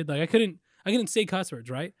stupid. Like, I couldn't say cuss words,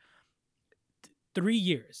 right? 3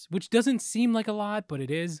 years, which doesn't seem like a lot, but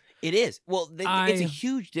it is. It is. Well, it's a I-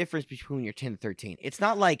 huge difference between your 10 to 13. It's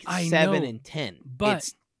not like I 7 know, and 10. but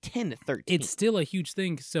it's 10 to 13. It's still a huge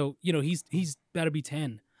thing. So, you know, he's got to be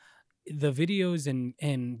 10. The videos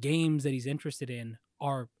and games that he's interested in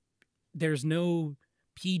there's no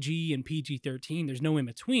PG and PG-13. There's no in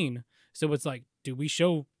between. So it's like, do we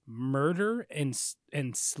show murder and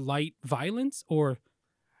slight violence, or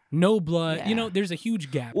no blood? Yeah. You know, there's a huge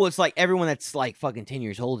gap. Well, it's like everyone that's like fucking 10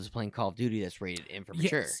 years old is playing Call of Duty that's rated M for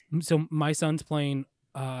mature. Yes. So my son's playing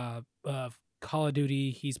Call of Duty.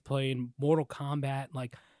 He's playing Mortal Kombat.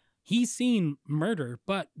 Like, he's seen murder,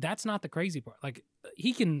 but that's not the crazy part. Like,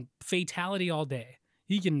 he can fatality all day.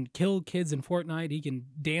 He can kill kids in Fortnite. He can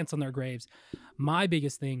dance on their graves. My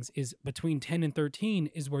biggest things is between 10 and 13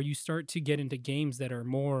 is where you start to get into games that are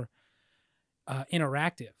more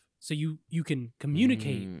interactive. so you can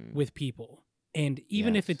communicate Mm. with people, and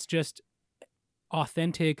even if Yes. it's just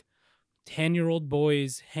authentic 10-year-old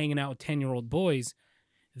boys hanging out with 10-year-old boys,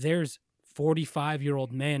 there's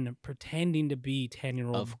 45-year-old men pretending to be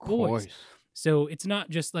 10-year-old Of boys. course. So it's not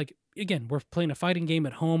just like, again, we're playing a fighting game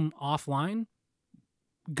at home offline.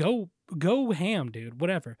 Go ham, dude,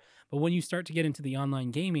 whatever. But when you start to get into the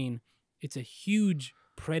online gaming, it's a huge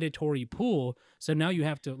predatory pool. So now you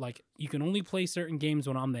have to, like, you can only play certain games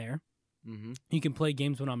when I'm there. Mm-hmm. You can play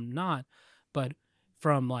games when I'm not. But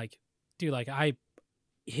from like, dude, like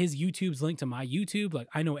his YouTube's linked to my YouTube. Like,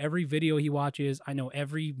 I know every video he watches. I know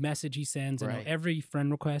every message he sends. I know Right. every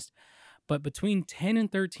friend request. But between 10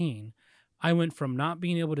 and 13, I went from not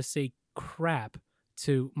being able to say crap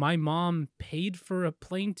to my mom paid for a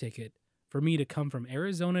plane ticket for me to come from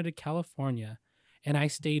Arizona to California, and I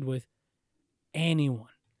stayed with anyone.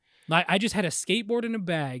 Like, I just had a skateboard in a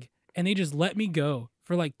bag, and they just let me go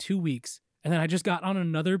for like 2 weeks, and then I just got on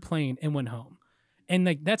another plane and went home. And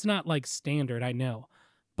like, that's not like standard, I know,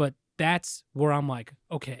 but that's where I'm like,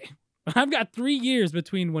 okay, I've got 3 years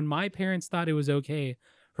between when my parents thought it was okay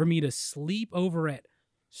for me to sleep over at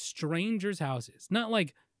strangers' houses, not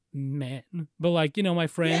like men, but like, you know, my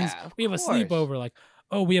friends. Yeah, of We have a course. sleepover, like,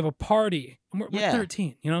 oh, we have a party, and we're Yeah.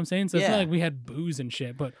 13. You know what I'm saying? So it's not Yeah. like we had booze and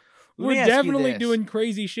shit, but Let we're me ask you definitely this. doing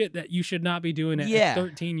crazy shit that you should not be doing at Yeah.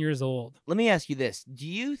 13 years old. Let me ask you this. Do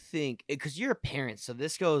you think, because you're a parent, so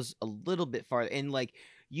this goes a little bit farther, and like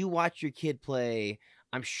you watch your kid play,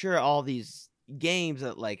 I'm sure all these games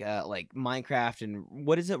that like Minecraft and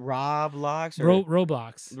what is it, Roblox or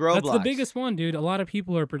Roblox. That's the Roblox. biggest one, dude. A lot of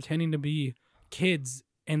people are pretending to be kids,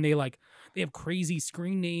 and they have crazy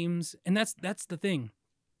screen names, and that's the thing.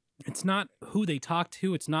 It's not who they talk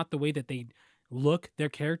to. It's not the way that they look, their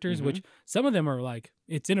characters, Mhm. which some of them are like,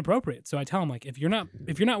 it's inappropriate. So I tell him, like, if you're not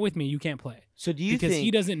with me, you can't play, So do you because think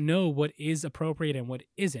he doesn't know what is appropriate and what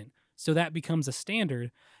isn't. So that becomes a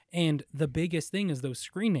standard. And the biggest thing is those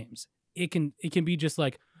screen names. It can be just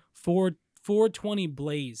like 420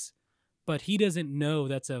 Blaze, but he doesn't know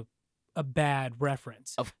that's a bad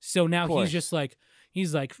reference. Of So now course.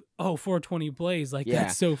 he's like, oh, 420 Blaze, like, Yeah.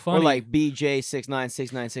 that's so or funny. like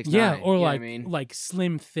BJ696969? Yeah, or you know what I like mean? like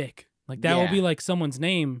Slim Thick. Like, that will Yeah. be like someone's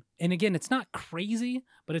name. And again, it's not crazy,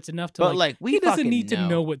 but it's enough to But like we he doesn't fucking need to know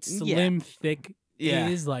know what Yeah. Slim Thick Yeah.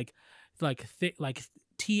 is, like thick, like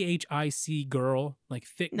THIC girl, like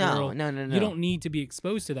thick No, girl. no, no, no. You don't need to be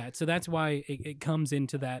exposed to that. So that's why it comes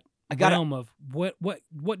into that I gotta realm of what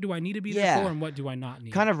do I need to be there Yeah. for, and what do I not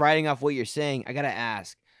need? kind of riding off what you're saying, I gotta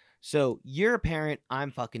ask. So you're a parent,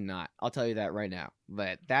 I'm fucking not. I'll tell you that right now.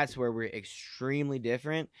 But that's where we're extremely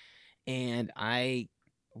different. And I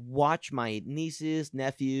watch my nieces,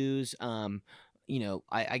 nephews, you know,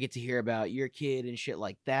 I get to hear about your kid and shit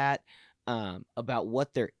like that, about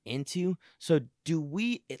what they're into. So do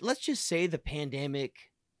we let's just say the pandemic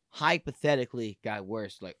hypothetically got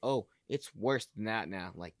worse. Like, oh, it's worse than that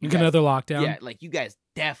now. Like you Like guys another lockdown. yeah, like you guys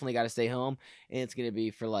definitely got to stay home, and it's gonna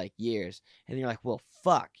be for like years. And you're like, well,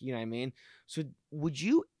 fuck, you know what I mean? So would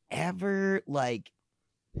you ever like?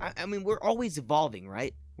 I mean, we're always evolving,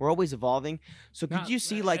 right? We're always evolving. So could Not- you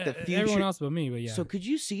see like the future? Everyone else but me, but yeah. So could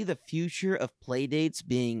you see the future of play dates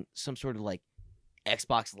being some sort of like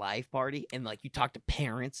Xbox Live party, and like you talk to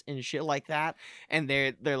parents and shit like that, and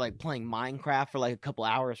they're like playing Minecraft for like a couple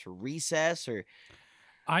hours for recess, or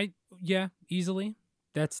Easily.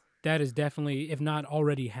 That is definitely, if not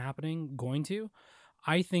already happening, going to.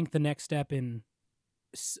 I think the next step in,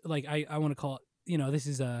 like, I want to call it, you know, this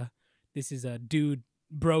is a dude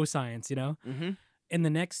bro science, you know. mm-hmm. And the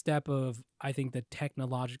next step of, I think, the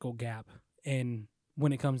technological gap, and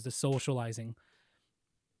when it comes to socializing,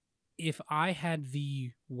 if I had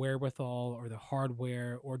the wherewithal or the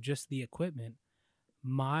hardware or just the equipment,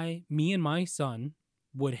 me and my son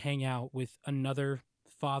would hang out with another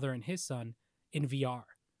father and his son in VR.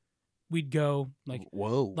 We'd go like,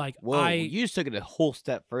 whoa, like, whoa, you just took it a whole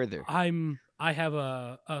step further. I have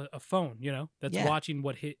a phone, you know, that's Yeah. watching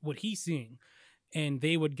what he's seeing, and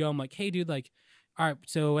they would go. I'm like, hey, dude, like, all right,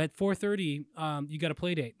 so at 4:30, you got a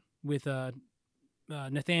play date with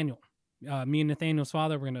Nathaniel. Me and Nathaniel's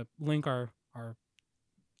father, we're gonna link our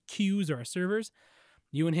queues or our servers.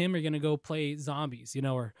 You and him are gonna go play zombies, you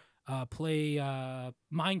know, or play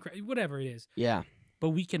Minecraft, whatever it is. Yeah. But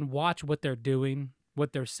we can watch what they're doing,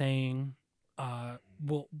 what they're saying.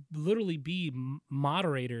 Will literally be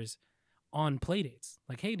moderators on playdates.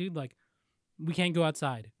 Like, hey, dude, like, we can't go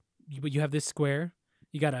outside, but you have this square.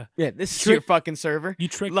 You gotta Yeah, this is Trick- your fucking server. you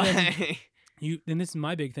trick them. Like, And this is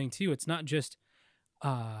my big thing too. It's not just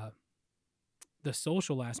the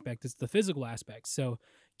social aspect; it's the physical aspect. So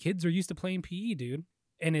kids are used to playing PE, dude,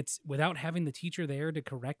 and it's without having the teacher there to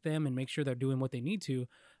correct them and make sure they're doing what they need to.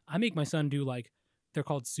 I make my son do like they're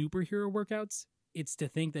called superhero workouts. It's to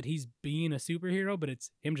think that he's being a superhero, but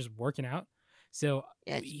it's him just working out. So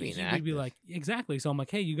Yeah, just being he would be active. like, exactly. So I'm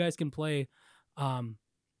like, hey, you guys can play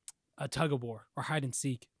a tug of war or hide and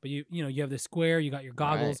seek, but you know you have this square, you got your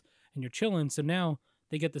goggles, and you're chilling. So now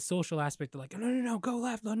they get the social aspect. They're like, no, go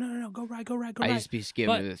left, no, go right, go right, go I right. just be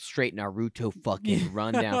giving But- it a straight Naruto fucking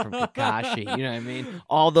rundown from Kakashi. You know what I mean?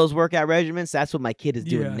 All those workout regimens. That's what my kid is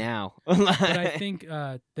doing Yeah. now. But I think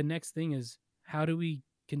the next thing is how do we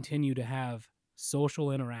continue to have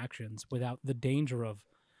social interactions without the danger of,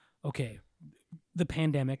 okay, the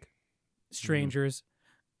pandemic, strangers,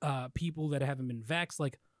 people that haven't been vaxxed.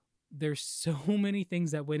 Like, there's so many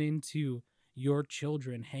things that went into your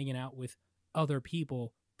children hanging out with other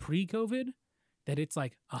people pre-COVID that it's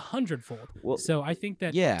like 100-fold. Well, So I think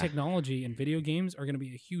that yeah. technology and video games are going to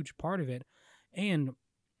be a huge part of it. And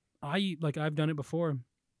I've done it before.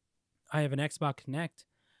 I have an Xbox Connect.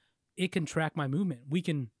 It can track my movement. We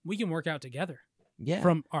can work out together yeah.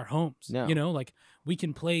 from our homes. No. You know, like we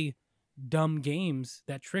can play dumb games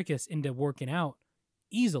that trick us into working out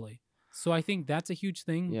easily. So I think that's a huge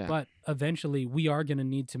thing. Yeah. But eventually we are going to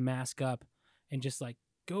need to mask up and just like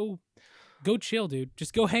go chill, dude.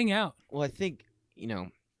 Just go hang out. Well, I think,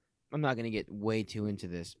 I'm not going to get way too into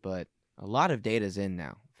this, but a lot of data's in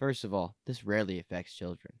now. First of all, this rarely affects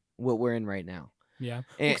children. What we're in right now. Yeah.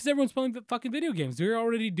 And- Because everyone's playing fucking video games. We're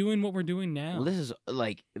already doing what we're doing now. Well, this is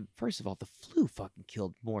like, first of all, the flu fucking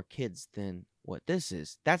killed more kids than what this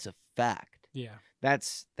is. That's a fact. Yeah.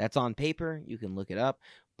 That's on paper. You can look it up.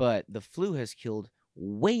 But the flu has killed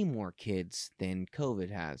way more kids than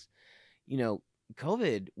COVID has.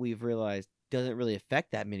 COVID, we've realized, doesn't really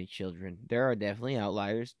affect that many children. There are definitely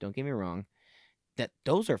outliers. Don't get me wrong.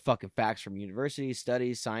 Those are fucking facts from universities,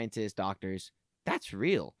 studies, scientists, doctors. That's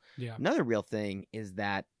real. Yeah. Another real thing is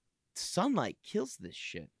that sunlight kills this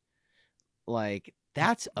shit. Like,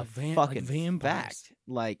 that's a Like fucking vampires. fact.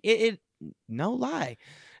 Like, it no lie.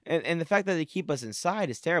 And the fact that they keep us inside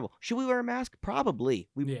is terrible. Should we wear a mask? Probably.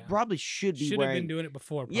 We Yeah. probably should be Should have wearing. been doing it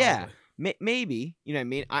before. Probably. Yeah. Maybe. You know what I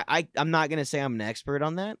mean? I'm not going to say I'm an expert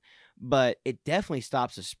on that, but it definitely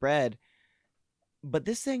stops the spread. But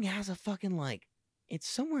this thing has a fucking, like, it's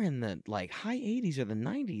somewhere in the, like, high 80s or the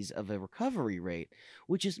 90s of a recovery rate,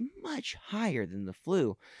 which is much higher than the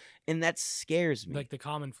flu. And that scares me. Like the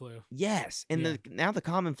common flu. Yes, and Yeah. now the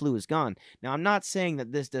common flu is gone. Now, I'm not saying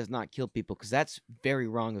that this does not kill people, because that's very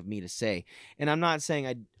wrong of me to say. And I'm not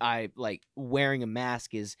saying I like wearing a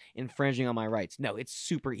mask is infringing on my rights. No, it's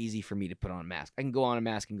super easy for me to put on a mask. I can go on a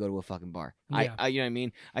mask and go to a fucking bar. Yeah. You know what I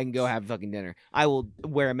mean? I can go have fucking dinner. I will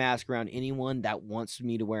wear a mask around anyone that wants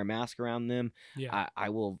me to wear a mask around them. Yeah. I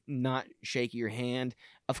will not shake your hand.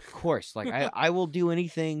 Of course, like I will do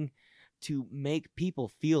anything to make people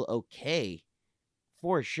feel okay,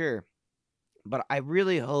 for sure. But I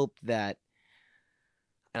really hope that,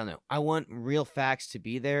 I don't know, I want real facts to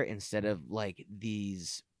be there instead of like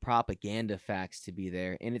these propaganda facts to be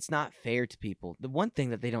there. And it's not fair to people. The one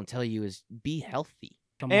thing that they don't tell you is be healthy.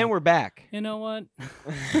 Come And on. we're back. You know what?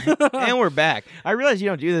 And we're back. I realize you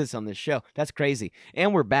don't do this on this show. That's crazy.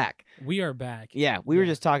 And we're back. We are back. Yeah, we were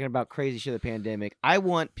Yeah. just talking about crazy shit of the pandemic. I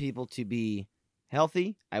want people to be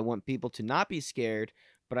healthy. I want people to not be scared,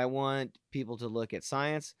 but I want people to look at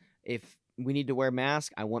science. If we need to wear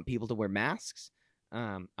masks, I want people to wear masks.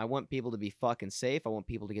 I want people to be fucking safe. I want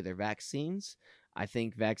people to get their vaccines. I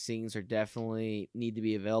think vaccines are definitely need to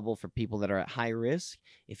be available for people that are at high risk.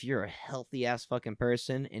 If you're a healthy ass fucking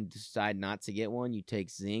person and decide not to get one, you take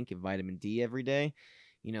zinc and vitamin D every day,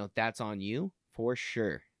 that's on you for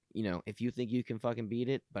sure. If you think you can fucking beat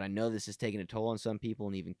it, but I know this is taking a toll on some people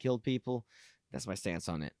and even killed people, that's my stance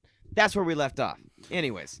on it. That's where we left off.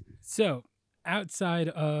 Anyways, So, outside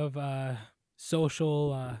of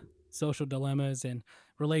social dilemmas and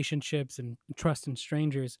relationships and trust in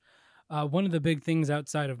strangers, one of the big things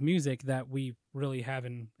outside of music that we really have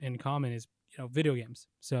in common is video games.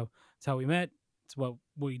 So it's how we met. It's what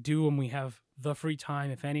we do when we have the free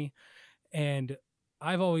time, if any. And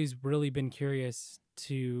I've always really been curious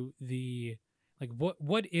to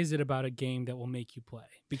what is it about a game that will make you play?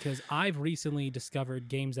 Because I've recently discovered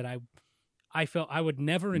games that I felt I would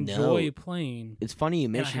never enjoy No. playing, it's funny you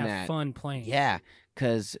and I mention have that. fun playing. Yeah,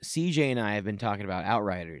 because CJ and I have been talking about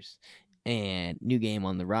Outriders and new game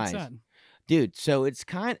on the What's rise. that? Dude, so it's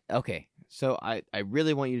okay. So I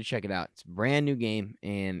really want you to check it out. It's a brand new game,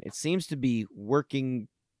 and it seems to be working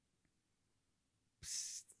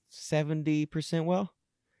 70% well.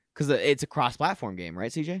 Because it's a cross-platform game,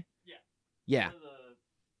 right, CJ? Yeah. Yeah. One of the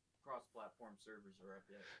cross-platform cross-platform servers are up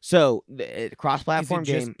yet? So Is cross-platform it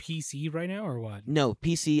just game. PC right now or what? No,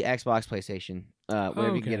 PC, Xbox, PlayStation,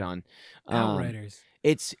 whatever you can get okay. on. Outriders.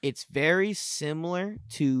 It's very similar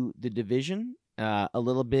to The Division, a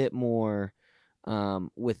little bit more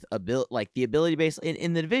with like the ability base.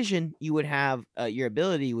 In The Division, you would have your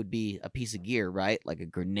ability would be a piece of gear, right? Like a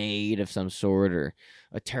grenade of some sort or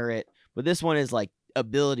a turret. But this one is like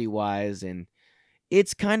ability wise, and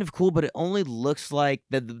it's kind of cool. But it only looks like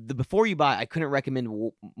the before you buy. I couldn't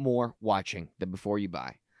recommend more watching the before you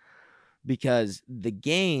buy, because the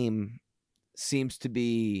game seems to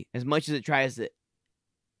be, as much as it tries to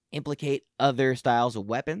implicate other styles of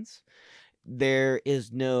weapons, there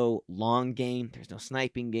is no long game, there's no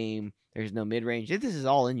sniping game, there's no mid-range. This is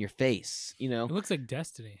all in your face, you know. It looks like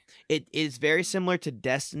Destiny. It is very similar to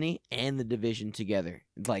Destiny and The Division together.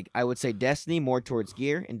 Like, I would say Destiny more towards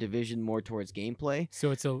gear and Division more towards gameplay.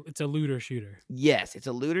 So it's a looter shooter. Yes, it's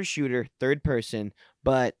a looter shooter, third person,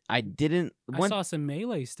 but I didn't I saw some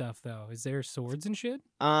melee stuff though. Is there swords and shit?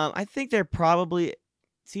 I think they're probably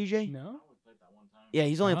CJ. No. I only played that one time. Yeah,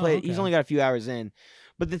 he's only Oh, he's okay. only got a few hours in.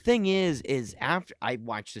 But the thing is after I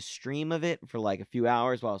watched a stream of it for like a few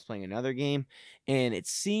hours while I was playing another game, and it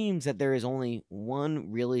seems that there is only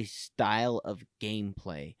one really style of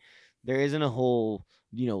gameplay. There isn't a whole,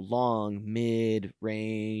 long, mid,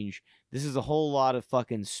 range. This is a whole lot of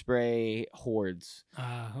fucking spray hordes.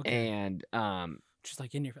 Okay. And Just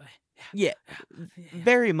like in your yeah, yeah.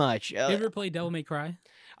 very much. You ever play Devil May Cry?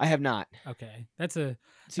 I have not. Okay, that's that's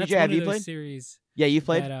CJ, one have of you those played? series Yeah, you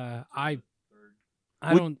played? that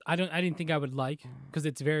Third. I didn't think I would like, because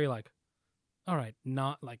it's very like, all right,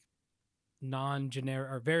 not like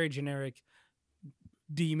non-generic or very generic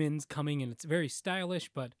demons coming, and it's very stylish,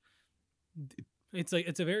 but it's like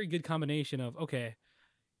it's a very good combination of, okay,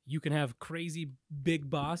 you can have crazy big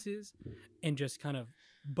bosses and just kind of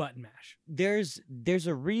button mash. There's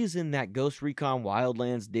a reason that Ghost Recon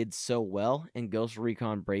Wildlands did so well and Ghost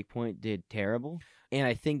Recon Breakpoint did terrible. And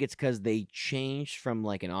I think it's because they changed from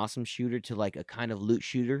like an awesome shooter to like a kind of loot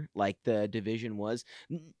shooter like the Division was.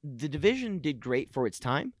 The Division did great for its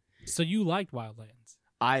time. So you liked Wildlands?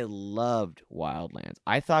 I loved Wildlands.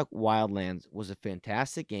 I thought Wildlands was a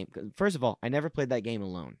fantastic game. First of all, I never played that game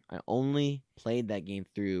alone. I only played that game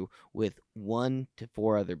through with 1 to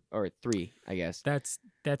 4 other, or 3, I guess. That's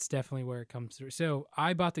definitely where it comes through. So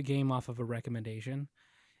I bought the game off of a recommendation.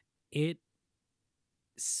 It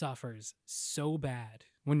suffers so bad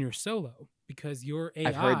when you're solo because your AI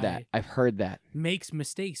I've heard that. makes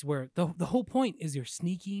mistakes where the whole point is you're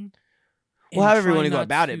sneaking. Well, however you want trying to go not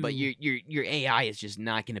about it, but to- your AI is just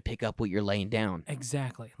not going to pick up what you're laying down.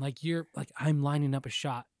 Exactly. Like you're like, I'm lining up a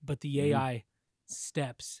shot, but the Mhm. AI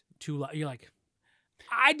steps too low. You're like,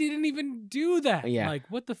 I didn't even do that. Yeah.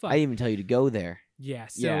 Like, what the fuck? I didn't even tell you to go there. Yeah,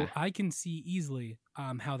 so Yeah. I can see easily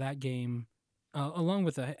how that game, along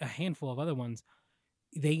with a handful of other ones,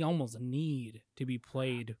 they almost need to be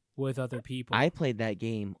played with other people. I played that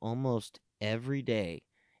game almost every day,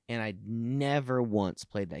 and I never once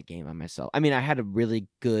played that game by myself. I mean, I had a really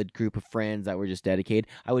good group of friends that were just dedicated.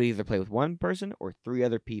 I would either play with one person or 3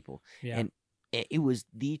 other people. Yeah. And it was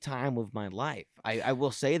the time of my life. I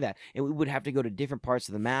will say that. And we would have to go to different parts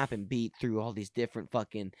of the map and beat through all these different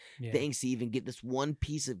fucking Yeah. things to even get this one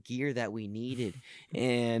piece of gear that we needed.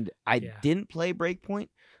 And I Yeah. didn't play Breakpoint,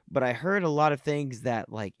 but I heard a lot of things that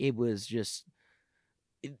like it was just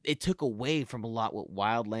it took away from a lot what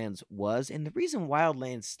Wildlands was. And the reason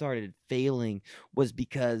Wildlands started failing was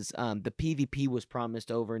because the PvP was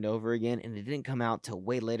promised over and over again, and it didn't come out till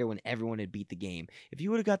way later when everyone had beat the game. If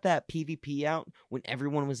you would have got that PvP out when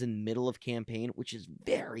everyone was in the middle of campaign, which is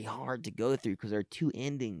very hard to go through because there are 2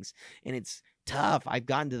 endings, and it's tough. I've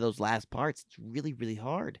gotten to those last parts. It's really, really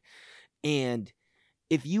hard. And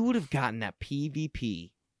if you would have gotten that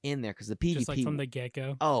PvP in there, because the PvP Just like from the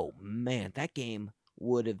get-go. oh man, that game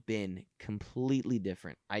would have been completely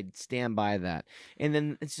different. I'd stand by that. And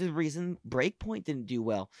then it's the reason Breakpoint didn't do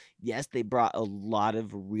well. Yes, they brought a lot of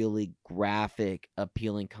really graphic,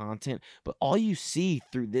 appealing content, but all you see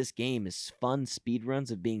through this game is fun speedruns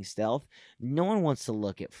of being stealth. No one wants to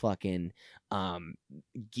look at fucking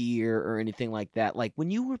gear or anything like that. Like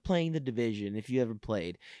when you were playing The Division, if you ever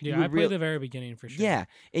played, Yeah, you I would played the very beginning for sure. yeah,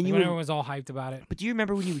 and Like you when would everyone was all hyped about it. but do you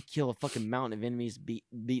remember when you would kill a fucking mountain of enemies,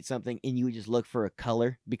 beat something, and you would just look for a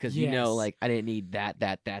color because you know, Yes. like I didn't need that.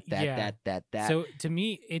 Yeah. That. So to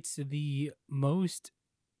me, it's the most,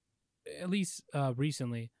 at least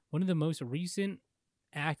recently, one of the most recent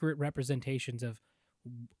accurate representations of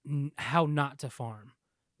how not to farm.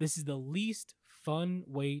 This is the least fun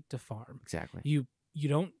way to farm. Exactly. You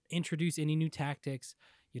don't introduce any new tactics.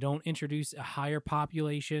 You don't introduce a higher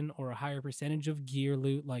population or a higher percentage of gear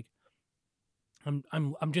loot. Like I'm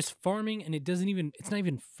just farming, and it's not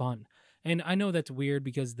even fun. And I know that's weird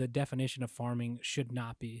because the definition of farming should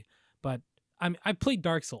not be, but I played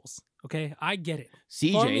Dark Souls. Okay, I get it.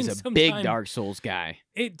 CJ Farming is a big sometime- Dark Souls guy.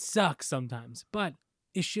 It sucks sometimes, but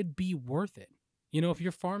it should be worth it. You know, if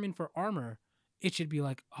you're farming for armor, it should be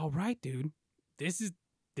like, all right, dude, this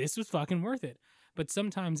was fucking worth it. But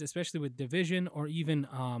sometimes, especially with Division or even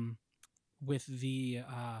with the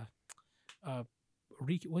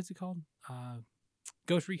what's it called?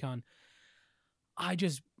 Ghost Recon,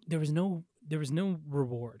 there was no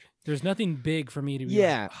reward. There's nothing big for me to be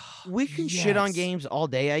Yeah, like, we can shit on yes. games all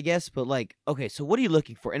day, I guess, but like, okay, so what are you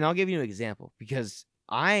looking for? And I'll give you an example because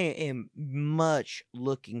I am much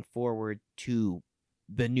looking forward to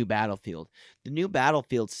the new Battlefield. The new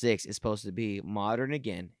Battlefield 6 is supposed to be modern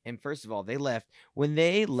again. And first of all, when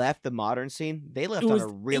they left the modern scene, they left on a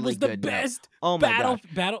really it was good the note. best Oh my god.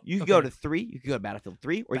 battle. You could okay. go to 3, you could go to Battlefield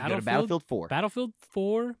 3, or you could go to Battlefield 4. Battlefield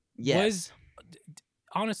 4 Yes. was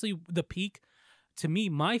honestly the peak. To me,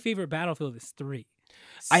 my favorite Battlefield is 3.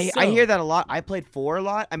 I hear that a lot. I played 4 a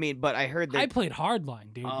lot. I mean, but I heard that. I played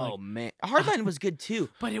Hardline, dude. Oh like, man, Hardline was good too.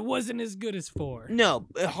 but it wasn't as good as 4. No,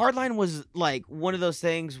 Hardline was like one of those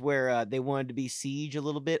things where they wanted to be Siege a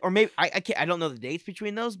little bit, or maybe I can't. I don't know the dates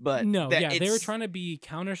between those, but No, that yeah, they were it's- trying to be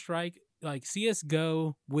Counter-Strike, like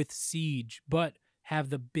CS:GO with Siege, but have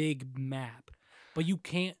the big map. But you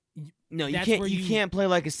can't. No, you that's can't. where You you- can't play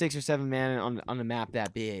like a 6 or 7 man on a map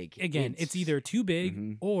that big. Again, it's either too big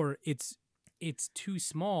Mhm. or it's too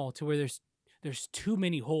small to where there's too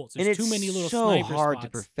many holes. and There's it's too many little so sniper hard spots.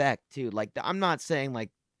 to perfect too. Like I'm not saying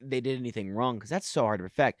like they did anything wrong because that's so hard to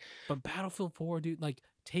perfect. But Battlefield 4, dude, like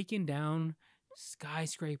taking down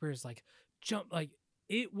skyscrapers, like jump, like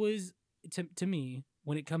it was to me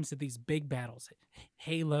when it comes to these big battles,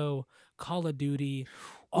 Halo, Call of Duty,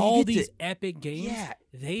 Well, you all get to- these epic games, Yeah.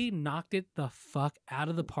 they knocked it the fuck out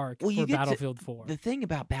of the park Well, you for get to- Battlefield 4. The thing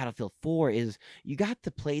about Battlefield 4 is you got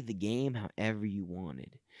to play the game however you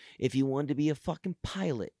wanted. If you wanted to be a fucking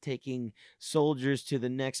pilot taking soldiers to the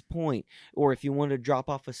next point, or if you wanted to drop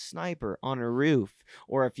off a sniper on a roof,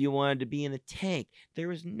 or if you wanted to be in a tank, there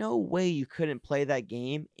was no way you couldn't play that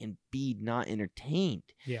game and be not entertained.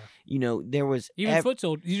 Yeah, You know, there was even foot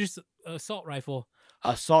soldier, you just assault rifle,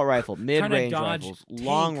 assault rifle, mid-range dodge rifles, tank,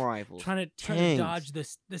 long rifles. trying to tanks, dodge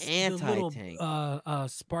this the anti-tank. little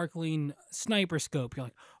sparkling sniper scope. You're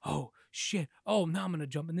like, oh shit, oh now I'm gonna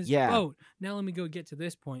jump in this Yeah. boat. Now let me go get to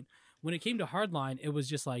this point. When it came to Hardline, it was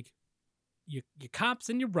just like your cops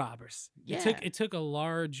and your robbers. Yeah. It took a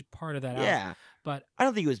large part of that out. Yeah. But I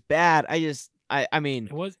don't think it was bad. I mean,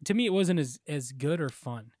 it was, to me, it wasn't as good or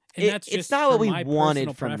fun. And that's it's just not for what we my wanted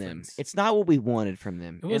personal from them. preference, It's not what we wanted from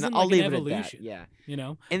them. It wasn't and I'll like an leave it evolution. at that. Yeah. you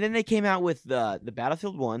know. And then they came out with the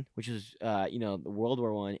Battlefield 1, which was the World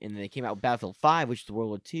War 1, and then they came out with Battlefield 5, which is the World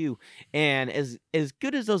War 2. And as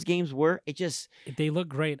good as those games were, it just They look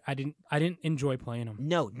great. I didn't enjoy playing them.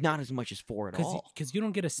 no, not as much as 4 at all. Because you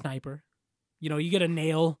don't get a sniper. You know, you get a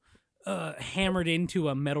nail hammered into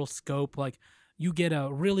a metal scope. Like you get a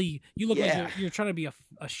really, you look Yeah. like you're trying to be a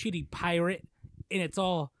shitty pirate, and it's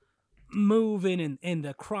all moving, and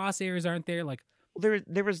the crosshairs aren't there. Like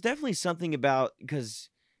There was definitely something about because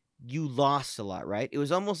you lost a lot, right? It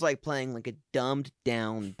was almost like playing like a dumbed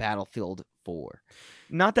down Battlefield 4.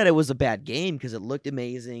 Not that it was a bad game because it looked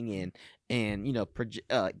amazing and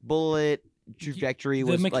bullet trajectory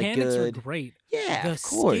the was like mechanics good. were great. Yeah, The of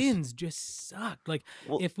course. skins just sucked. Like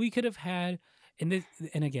Well, if we could have had, and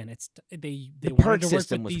again, it's they the wanted perk to work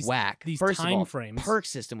system with was these whack. these First of time all, frames. perk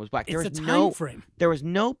system was whack. It's a time frame. There was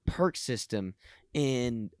no perk system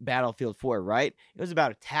in Battlefield 4, right? It was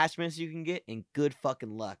about attachments you can get and good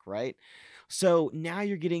fucking luck, right? So now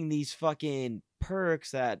you're getting these fucking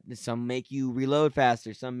perks that some make you reload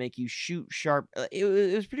faster, some make you shoot sharp. It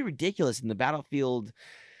was pretty ridiculous in the Battlefield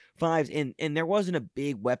 5s, and there wasn't a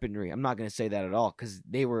big weaponry. I'm not going to say that at all because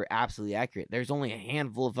they were absolutely accurate. There's only a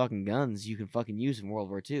handful of fucking guns you can fucking use in World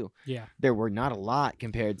War II. Yeah, There were not a lot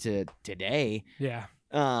compared to today. yeah.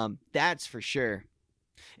 That's for sure.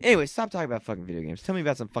 Anyway, stop talking about fucking video games. Tell me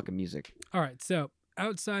about some fucking music. All right. So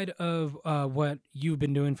outside of what you've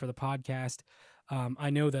been doing for the podcast, I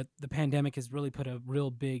know that the pandemic has really put a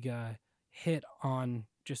real big hit on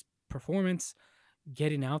just performance,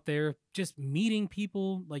 getting out there, just meeting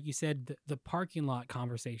people. Like you said, the parking lot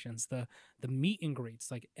conversations, the meet and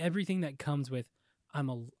greets, like everything that comes with. I'm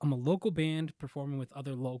a local band performing with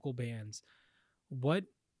other local bands. What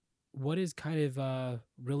has kind of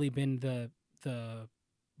really been the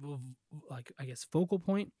like I guess focal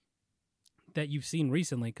point that you've seen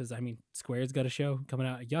recently, because I mean, Square's got a show coming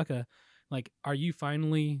out at Yucca. Like, are you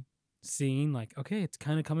finally seeing like, okay, it's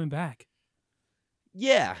kind of coming back?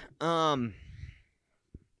 Yeah. I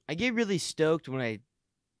get really stoked when I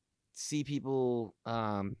see people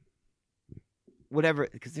whatever,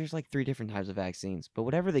 because there's like 3 different types of vaccines, but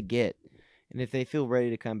whatever they get, and if they feel ready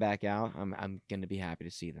to come back out, I'm gonna be happy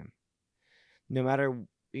to see them. No matter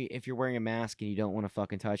if you're wearing a mask and you don't want to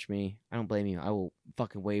fucking touch me, I don't blame you. I will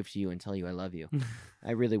fucking wave to you and tell you I love you.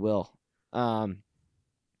 I really will. If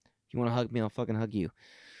you want to hug me, I'll fucking hug you.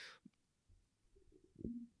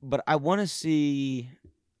 But I want to see,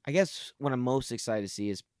 I guess what I'm most excited to see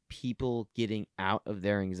is people getting out of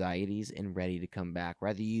their anxieties and ready to come back.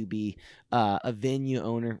 Whether you be a venue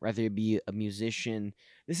owner, whether you be a musician,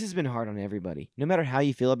 this has been hard on everybody. No matter how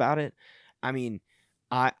you feel about it. I mean,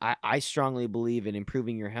 I strongly believe in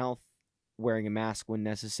improving your health, wearing a mask when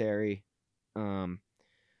necessary.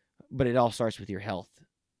 But it all starts with your health,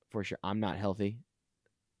 for sure. I'm not healthy,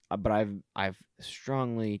 but I've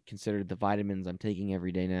strongly considered the vitamins I'm taking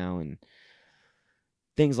every day now and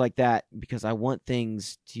things like that, because I want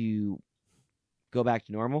things to go back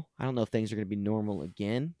to normal. I don't know if things are going to be normal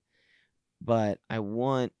again, but I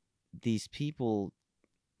want these people,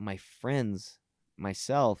 my friends,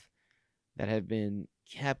 myself, that have been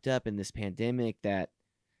kept up in this pandemic, that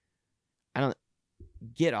I don't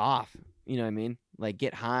get off, you know what I mean? Like,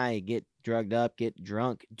 get high, get drugged up, get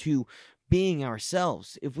drunk, to being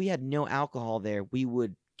ourselves. If we had no alcohol there, we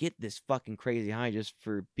would get this fucking crazy high just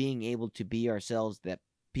for being able to be ourselves, that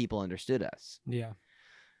people understood us. Yeah.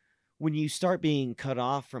 When you start being cut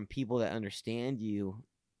off from people that understand you,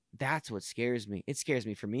 that's what scares me. It scares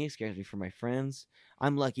me for me. It scares me for my friends.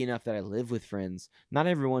 I'm lucky enough that I live with friends. Not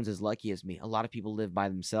everyone's as lucky as me. A lot of people live by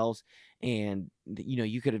themselves, and you know,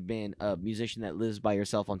 you could have been a musician that lives by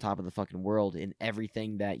yourself on top of the fucking world, and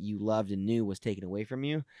everything that you loved and knew was taken away from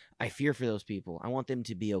you. I fear for those people. I want them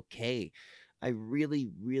to be okay. I really,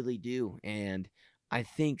 really do. And I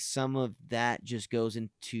think some of that just goes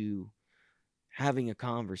into having a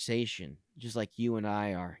conversation, just like you and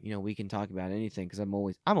I are. You know, we can talk about anything, because I'm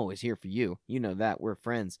always here for you. You know that, we're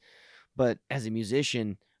friends. But as a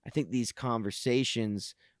musician, I think these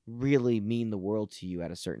conversations really mean the world to you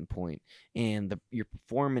at a certain point, and your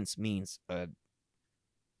performance means a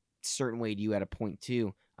certain way to you at a point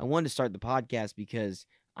too. I wanted to start the podcast because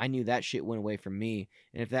I knew that shit went away from me.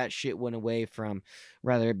 And if that shit went away from,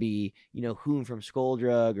 rather it be, you know, Hoon from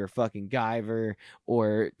Skulldrug, or fucking Guyver,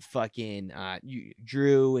 or fucking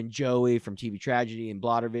Drew and Joey from TV Tragedy and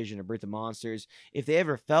Blotter Vision or Birth of Monsters, if they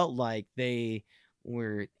ever felt like they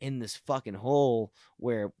were in this fucking hole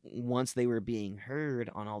where once they were being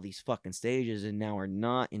heard on all these fucking stages and now are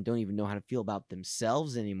not, and don't even know how to feel about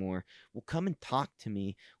themselves anymore, well, come and talk to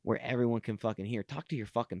me where everyone can fucking hear. Talk to your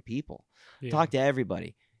fucking people. Yeah. Talk to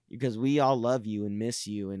everybody, because we all love you and miss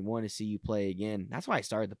you and want to see you play again. That's why I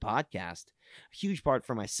started the podcast. A huge part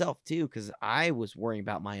for myself too, because I was worrying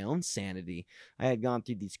about my own sanity. I had gone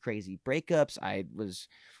through these crazy breakups. I was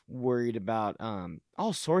worried about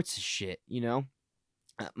all sorts of shit, you know.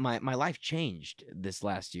 My life changed this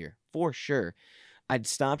last year, for sure. I'd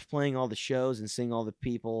stopped playing all the shows and seeing all the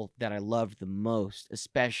people that I loved the most,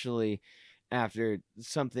 especially after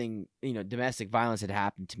something, you know, domestic violence had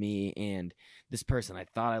happened to me, and this person I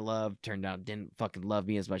thought I loved turned out didn't fucking love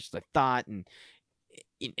me as much as I thought. And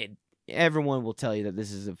everyone will tell you that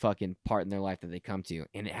this is a fucking part in their life that they come to,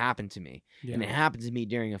 and it happened to me. Yeah. And it happened to me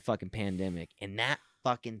during a fucking pandemic, and that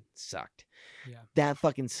fucking sucked. Yeah. That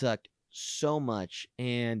fucking sucked so much,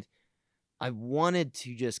 and I wanted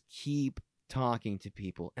to just keep talking to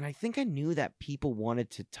people, and I think I knew that people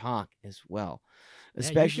wanted to talk as well.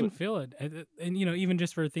 Especially, you can feel it, and you know, even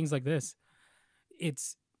just for things like this,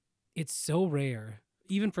 it's so rare,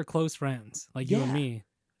 even for close friends like you and Yeah. me,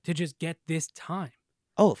 to just get this time.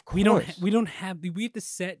 oh, of course, We have to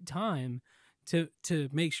set time to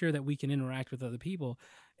make sure that we can interact with other people.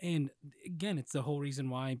 And again, it's the whole reason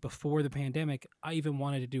why before the pandemic, I even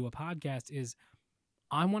wanted to do a podcast. Is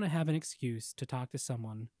I want to have an excuse to talk to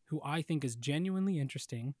someone who I think is genuinely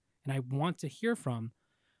interesting and I want to hear from,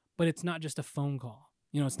 but it's not just a phone call.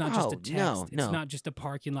 You know, it's not just a No, text. no, It's no. not just a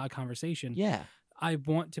parking lot conversation. yeah, I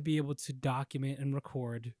want to be able to document and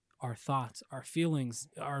record our thoughts, our feelings,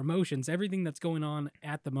 our emotions, everything that's going on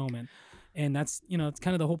at the moment. And that's, you know, it's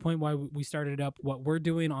kind of the whole point why we started up what we're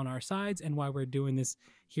doing on our sides and why we're doing this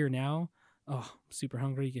here now. Oh, I'm super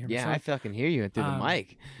hungry. You can hear me. yeah. I fucking hear you through the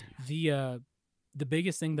mic. The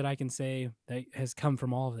biggest thing that I can say that has come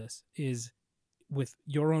from all of this is, with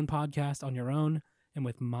your own podcast on your own and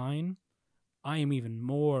with mine, I am even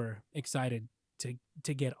more excited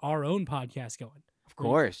to get our own podcast going. Of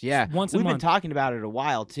course, yeah. once a We've been month. talking about it a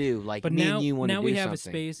while too. Like But me now, and you want to now do we have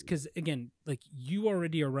something. a space because again, like you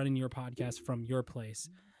already are running your podcast from your place,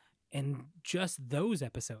 and just those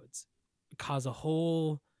episodes cause a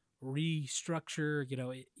whole restructure. You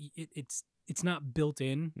know, it's not built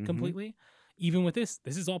in Mhm. completely. Even with this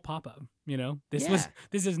is all pop up. You know, this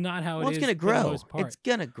is not how Well, it it's is gonna for the grow. most part. It's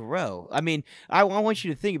gonna grow. I mean, I want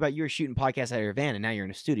you to think about you were shooting podcasts out of your van, and now you're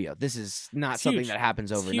in a studio. This is not It's something huge. that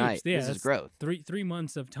happens It's huge. overnight. Yeah, This is that's growth. 3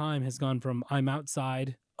 months of time has gone from I'm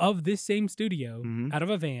outside of this same studio Mhm. out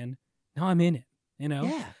of a van. Now I'm in it. You know,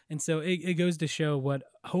 Yeah. and so it goes to show what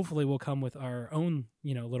hopefully will come with our own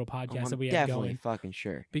little Oh, podcast I'm that we have definitely going. fucking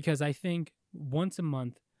sure. Because I think once a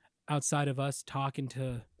month, outside of us talking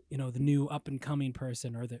to the new up and coming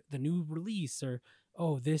person or the new release or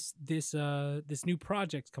this new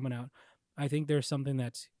project's coming out, I think there's something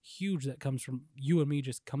that's huge that comes from you and me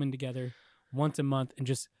just coming together once a month and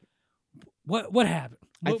just what happened,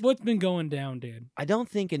 what's been going down, dude. I don't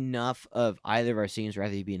think enough of either of our scenes,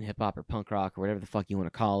 whether it be in hip hop or punk rock or whatever the fuck you want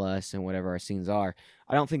to call us and whatever our scenes are.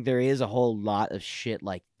 I don't think there is a whole lot of shit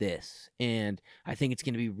like this, and I think it's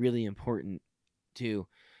going to be really important to,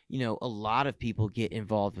 a lot of people get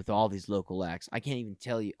involved with all these local acts. I can't even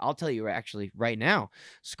tell you. I'll tell you actually right now,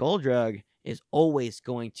 Skulldrug is always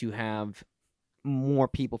going to have more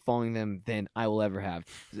people following them than I will ever have.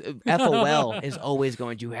 FOL is always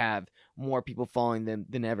going to have more people following them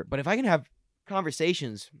than ever. But if I can have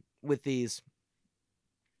conversations with these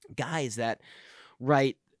guys that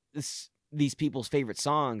write these people's favorite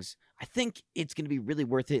songs, I think it's going to be really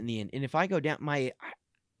worth it in the end. And if I go down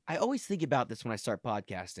I always think about this when I start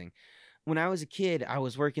podcasting. When I was a kid, I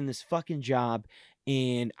was working this fucking job,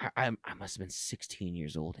 and I must have been 16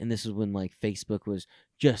 years old. And this is when like Facebook was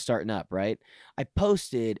just starting up, right? I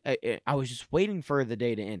posted, I was just waiting for the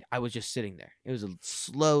day to end. I was just sitting there. It was a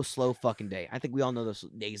slow fucking day. I think we all know those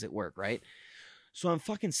days at work, right? So I'm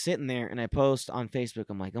fucking sitting there and I post on Facebook.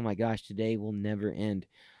 I'm like, oh my gosh, today will never end.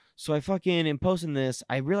 So I fucking am posting this.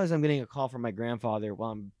 I realize I'm getting a call from my grandfather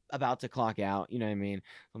while I'm about to clock out. You know what I mean?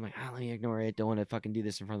 I'm like, let me ignore it. Don't want to fucking do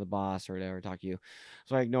this in front of the boss or whatever, talk to you.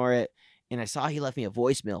 So I ignore it. And I saw he left me a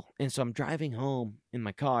voicemail. And so I'm driving home in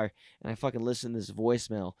my car and I fucking listen to this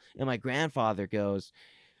voicemail. And my grandfather goes,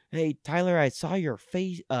 hey, Tyler, I saw your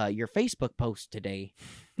Facebook post today.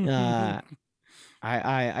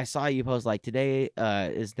 I saw you post like today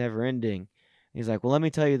is never ending. He's like, well, let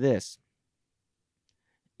me tell you this.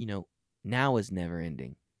 Now is never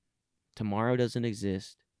ending. Tomorrow doesn't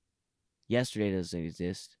exist. Yesterday doesn't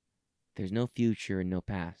exist. There's no future and no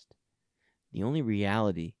past. The only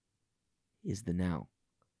reality is the now.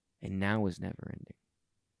 And now is never ending.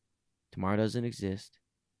 Tomorrow doesn't exist,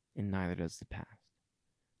 and neither does the past.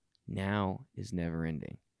 Now is never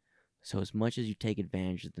ending. So as much as you take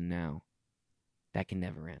advantage of the now, that can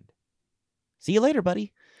never end. See you later,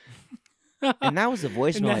 buddy. And that was the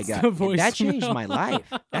voicemail I got. And that changed my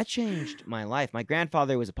life. That changed my life. My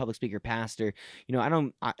grandfather was a public speaker, pastor.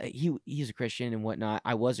 He's a Christian and whatnot.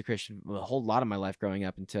 I was a Christian a whole lot of my life growing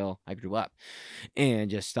up until I grew up and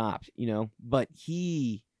just stopped, But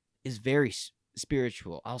he is very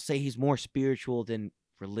spiritual. I'll say he's more spiritual than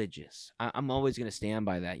religious. I'm always going to stand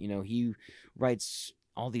by that. He writes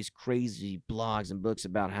all these crazy blogs and books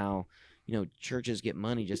about how, churches get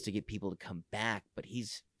money just to get people to come back. But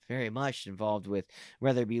he's very much involved with,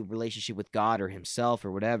 whether it be a relationship with God or himself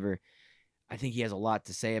or whatever. I think he has a lot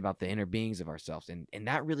to say about the inner beings of ourselves. And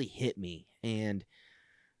that really hit me. And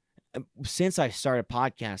since I started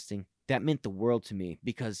podcasting, that meant the world to me,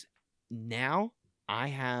 because now I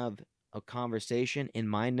have a conversation in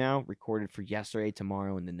mind now recorded for yesterday,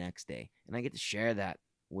 tomorrow, and the next day. And I get to share that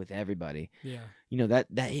with everybody. Yeah.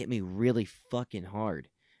 That hit me really fucking hard.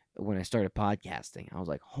 When I started podcasting, I was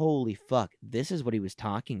like, holy fuck, this is what he was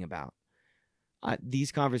talking about.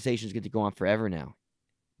 These conversations get to go on forever now.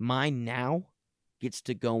 Mine now gets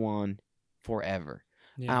to go on forever.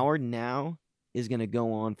 Yeah. Our now is going to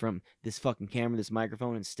go on from this fucking camera, this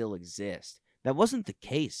microphone, and still exist. That wasn't the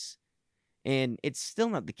case. And it's still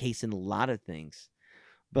not the case in a lot of things.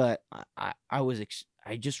 But I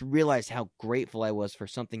just realized how grateful I was for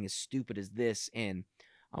something as stupid as this, and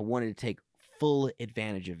I wanted to take full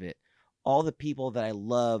advantage of it. All the people that I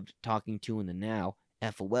loved talking to in the now,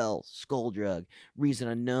 FOL, Skulldrug, Reason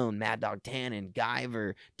Unknown, Mad Dog Tannen,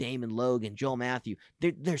 Guyver, Damon Logan, Joel Matthew.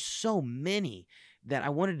 There's so many that I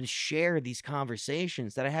wanted to share these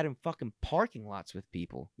conversations that I had in fucking parking lots with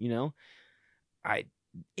people,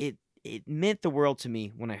 It meant the world to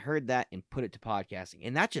me when I heard that and put it to podcasting.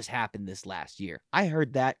 And that just happened this last year. I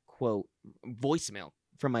heard that quote voicemail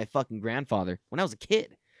from my fucking grandfather when I was a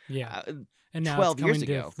kid. Yeah. uh, And now 12 it's years coming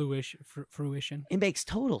to ago. fruition. It makes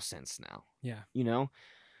total sense now, Yeah. you know?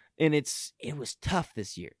 And it was tough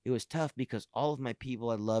this year. It was tough because all of my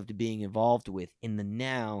people I loved being involved with in the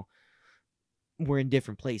now were in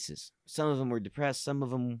different places. Some of them were depressed, some of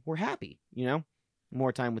them were happy, you know?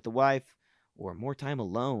 More time with the wife or more time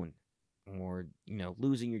alone or, you know,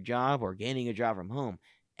 losing your job or gaining a job from home.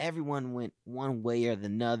 Everyone went one way or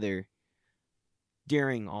another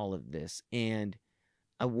during all of this. And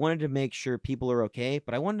I wanted to make sure people are okay,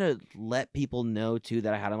 but I wanted to let people know too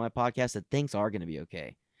that I had on my podcast that things are going to be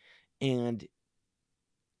okay. And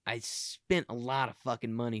I spent a lot of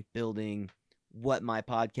fucking money building what my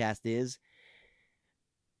podcast is.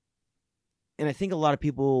 And I think a lot of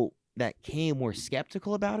people that came were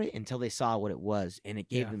skeptical about it until they saw what it was, and it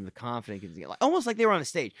gave Yeah. them the confidence, almost like they were on a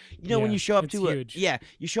stage. You know, when Yeah, you show up it's to huge.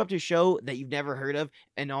 you show up to a show that you've never heard of,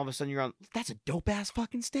 and all of a sudden you're on. That's a dope ass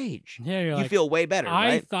fucking stage. Yeah, you're You like, feel way better, I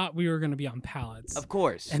right? thought we were going to be on pallets. Of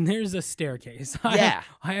course. And there's a staircase. Yeah.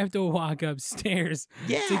 I have to walk upstairs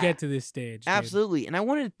Yeah. to get to this stage. dude. Absolutely. And I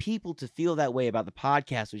wanted people to feel that way about the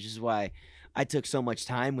podcast, which is why I took so much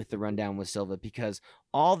time with the Rundown with Silva, because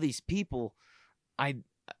all these people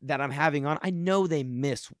that I'm having on, I know they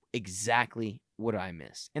miss exactly what I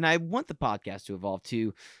miss. And I want the podcast to evolve to,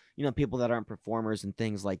 you know, people that aren't performers and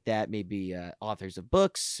things like that, maybe authors of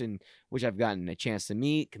books, and which I've gotten a chance to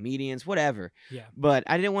meet, comedians, whatever. Yeah. But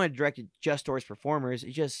I didn't want to direct it just towards performers.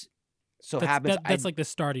 It just so happens That's like the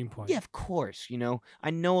starting point. yeah, of course. You know,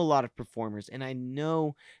 I know a lot of performers, and I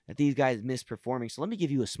know that these guys miss performing. So let me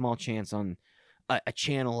give you a small chance on a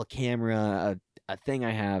channel, a camera, a thing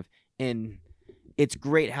I have. And it's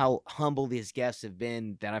great how humble these guests have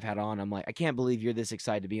been that I've had on. I'm like, I can't believe you're this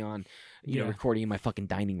excited to be on, you know, Yeah. recording in my fucking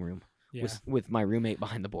dining room Yeah. with my roommate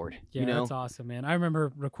behind the board. Yeah, you know? that's awesome, man. I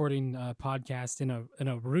remember recording a podcast in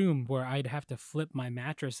a room where I'd have to flip my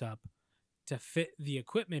mattress up to fit the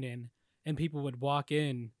equipment in, and people would walk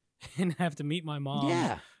in and have to meet my mom.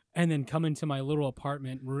 Yeah. And then come into my little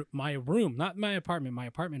apartment, my room, not my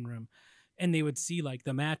apartment room. And they would see like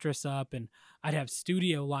the mattress up, and I'd have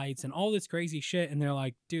studio lights and all this crazy shit. And they're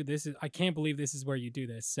like, dude, I can't believe this is where you do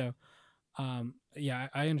this. So, yeah,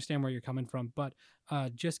 I understand where you're coming from, but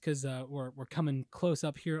just because we're coming close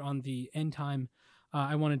up here on the end time,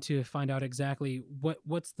 I wanted to find out exactly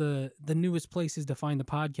what's the newest places to find the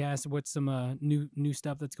podcast. What's some new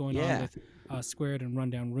stuff that's going on Yeah. with Squared and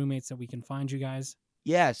Rundown Roommates that we can find you guys.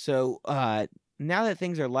 Yeah. So now that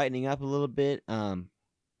things are lightening up a little bit,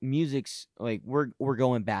 music's like we're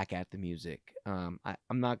going back at the music. I'm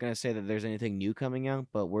not gonna say that there's anything new coming out,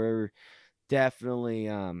 but we're definitely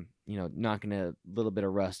you know, knocking a little bit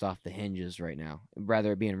of rust off the hinges right now.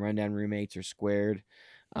 Rather it being Rundown Roommates or Squared.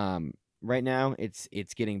 Right now it's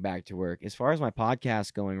getting back to work. As far as my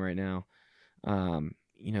podcast going right now,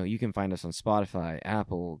 you know, you can find us on Spotify,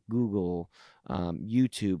 Apple, Google,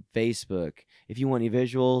 YouTube, Facebook. If you want any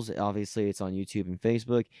visuals, obviously it's on YouTube and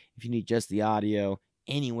Facebook. If you need just the audio,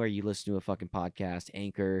 anywhere you listen to a fucking podcast,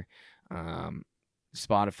 Anchor,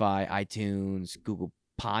 Spotify, iTunes, Google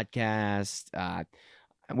Podcast.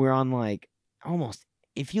 We're on like almost.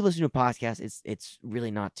 If you listen to a podcast, it's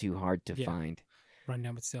really not too hard to Yeah. find.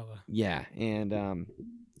 Rundown with Silva. Yeah, and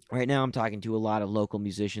right now I'm talking to a lot of local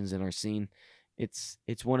musicians in our scene. It's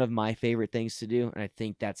one of my favorite things to do, and I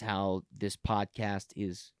think that's how this podcast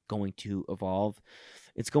is going to evolve.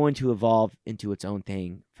 It's going to evolve into its own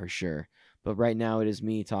thing for sure. But right now it is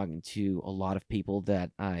me talking to a lot of people that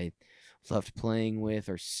I loved playing with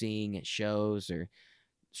or seeing at shows or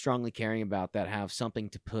strongly caring about that have something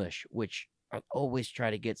to push, which I always try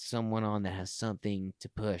to get someone on that has something to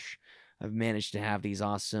push. I've managed to have these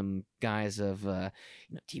awesome guys of you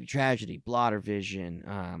know, TV Tragedy, Blotter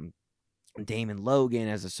Vision, Damon Logan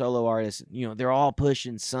as a solo artist. You know, they're all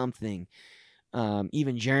pushing something.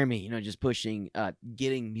 Even Jeremy, you know, just pushing,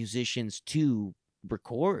 getting musicians to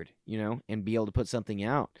record, you know, and be able to put something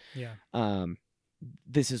out. Yeah.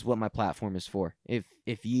 This is what my platform is for.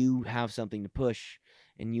 If you have something to push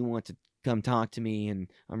and you want to come talk to me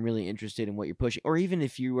and I'm really interested in what you're pushing, or even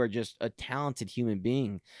if you are just a talented human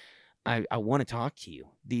being, I want to talk to you.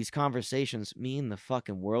 These conversations mean the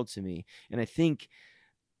fucking world to me. And I think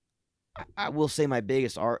I will say my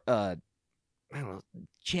biggest art, I don't know,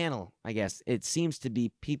 channel, I guess, it seems to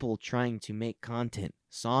be people trying to make content.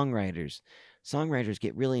 Songwriters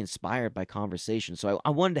get really inspired by conversation. So I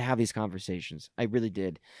wanted to have these conversations. I really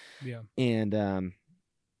did. Yeah. And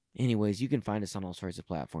anyways, you can find us on all sorts of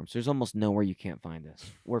platforms. There's almost nowhere you can't find us.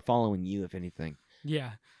 We're following you, if anything.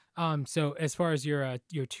 Yeah. So as far as your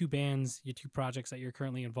two bands, your two projects that you're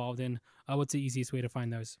currently involved in, what's the easiest way to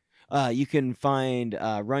find those? You can find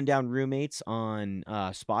Rundown Roommates on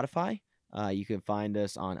Spotify. You can find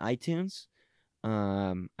us on iTunes.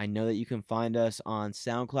 I know that you can find us on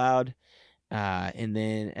SoundCloud. And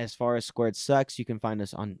then as far as Squared Sucks, you can find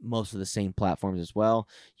us on most of the same platforms as well.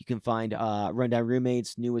 You can find Rundown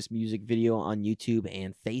Roommates' newest music video on YouTube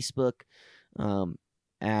and Facebook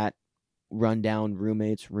at Rundown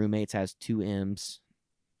Roommates. Roommates has 2 M's,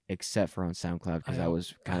 except for on SoundCloud because I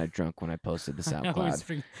was kind of drunk when I posted the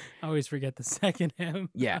SoundCloud. I always forget the second M.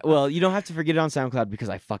 Yeah, well, you don't have to forget it on SoundCloud because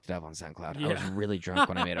I fucked it up on SoundCloud. I was Yeah. really drunk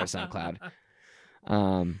when I made our SoundCloud.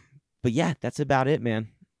 But yeah, that's about it, man.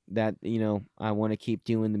 That, I want to keep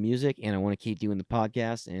doing the music and I want to keep doing the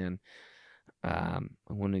podcast and I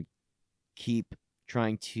want to keep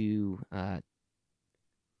trying to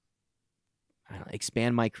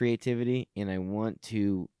expand my creativity, and I want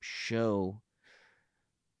to show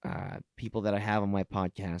people that I have on my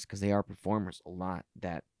podcast, because they are performers a lot,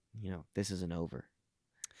 that this isn't over.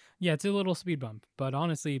 Yeah, it's a little speed bump, but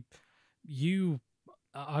honestly,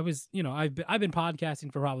 I've been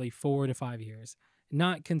podcasting for probably 4 to 5 years,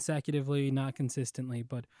 not consecutively, not consistently,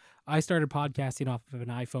 but I started podcasting off of an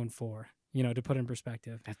iPhone 4, to put in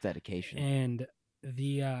perspective. That's dedication. And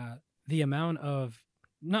the amount of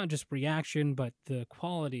not just reaction, but the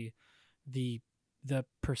quality, the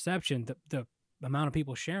perception, the amount of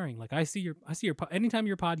people sharing. Like I see your anytime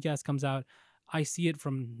your podcast comes out, I see it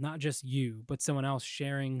from not just you, but someone else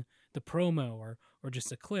sharing the promo or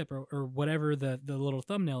just a clip or whatever the little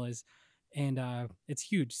thumbnail is. And it's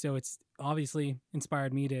huge. So it's obviously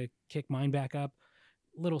inspired me to kick mine back up.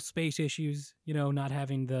 Little space issues, not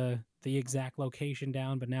having the exact location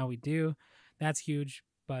down, but now we do. That's huge.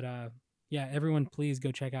 But yeah, everyone, please go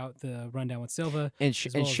check out the Rundown with Silva. And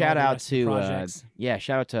as well as shout all the out rest of the to projects.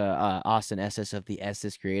 shout out to Austin Estes of the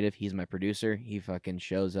Estes Creative. He's my producer. He fucking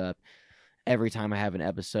shows up every time I have an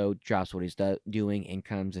episode, drops what he's doing, and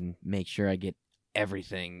comes and makes sure I get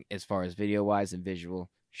everything as far as video wise and visual.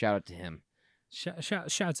 Shout out to him.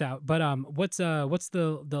 Shouts out. But what's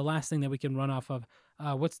the last thing that we can run off of?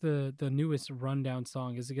 What's the newest Rundown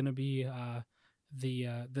song? Is it gonna be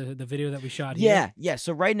the video that we shot here? Yeah.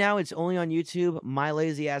 So right now it's only on YouTube. My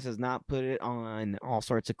lazy ass has not put it on all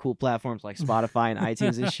sorts of cool platforms like Spotify and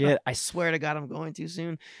iTunes and shit. I swear to God, I'm going to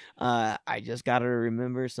soon. I just gotta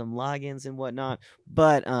remember some logins and whatnot.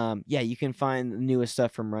 But yeah, you can find the newest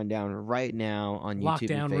stuff from Rundown right now on YouTube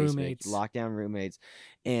Lockdown and Facebook. Roommates. Lockdown Roommates,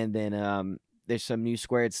 and then there's some new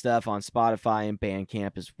Squared stuff on Spotify and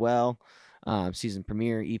Bandcamp as well. Season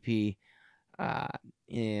premiere EP,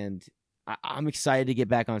 and I'm excited to get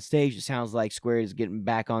back on stage. It sounds like Squared is getting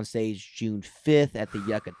back on stage June 5th at the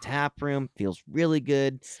Yucca Tap Room. Feels really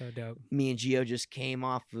good. So dope. Me and Gio just came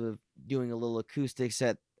off of doing a little acoustic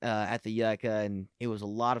set at the Yucca, and it was a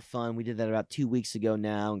lot of fun. We did that about 2 weeks ago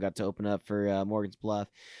now and got to open up for Morgan's Bluff.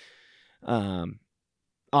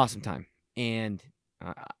 Awesome time. And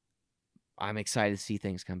I'm excited to see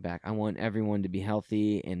things come back. I want everyone to be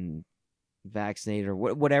healthy and vaccinated or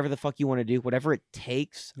whatever the fuck you want to do, whatever it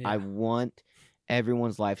takes. Yeah. I want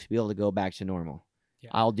everyone's life to be able to go back to normal. Yeah.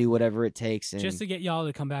 I'll do whatever it takes. And Just to get y'all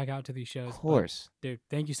to come back out to these shows. of course. But, dude,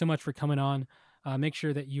 thank you so much for coming on. Make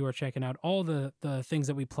sure that you are checking out all the things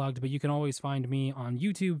that we plugged, but you can always find me on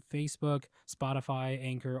YouTube, Facebook, Spotify,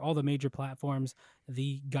 Anchor, all the major platforms,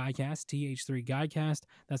 the Guycast, TH3 Guycast.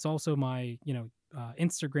 That's also my,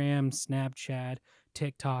 Instagram, Snapchat,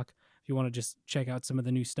 TikTok. If you want to just check out some of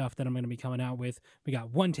the new stuff that I'm going to be coming out with. We got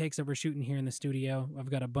one takes that we're shooting here in the studio. I've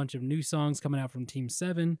got a bunch of new songs coming out from Team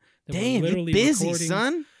 7. That Damn, we're you're literally busy, recording.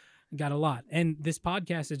 son. Got a lot. And this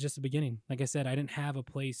podcast is just the beginning. Like I said, I didn't have a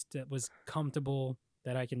place that was comfortable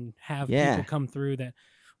that I can have people come through that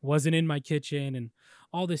wasn't in my kitchen and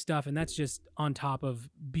all this stuff. And that's just on top of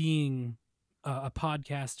being a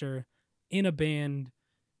podcaster in a band,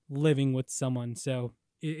 living with someone. So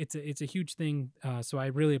it's a huge thing. So I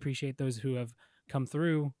really appreciate those who have come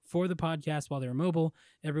through for the podcast while they're mobile,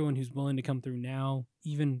 everyone who's willing to come through now,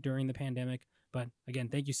 even during the pandemic. But again,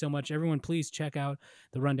 thank you so much. Everyone, please check out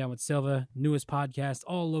the Rundown with Silva, newest podcast,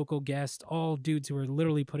 all local guests, all dudes who are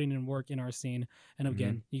literally putting in work in our scene. And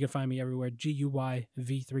again, you can find me everywhere,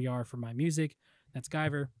 GUYV3R for my music. That's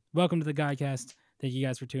Guyver. Welcome to the Guycast. Thank you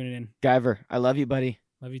guys for tuning in. Guyver, I love you, buddy.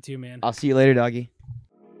 Love you too, man. I'll see you later, doggy.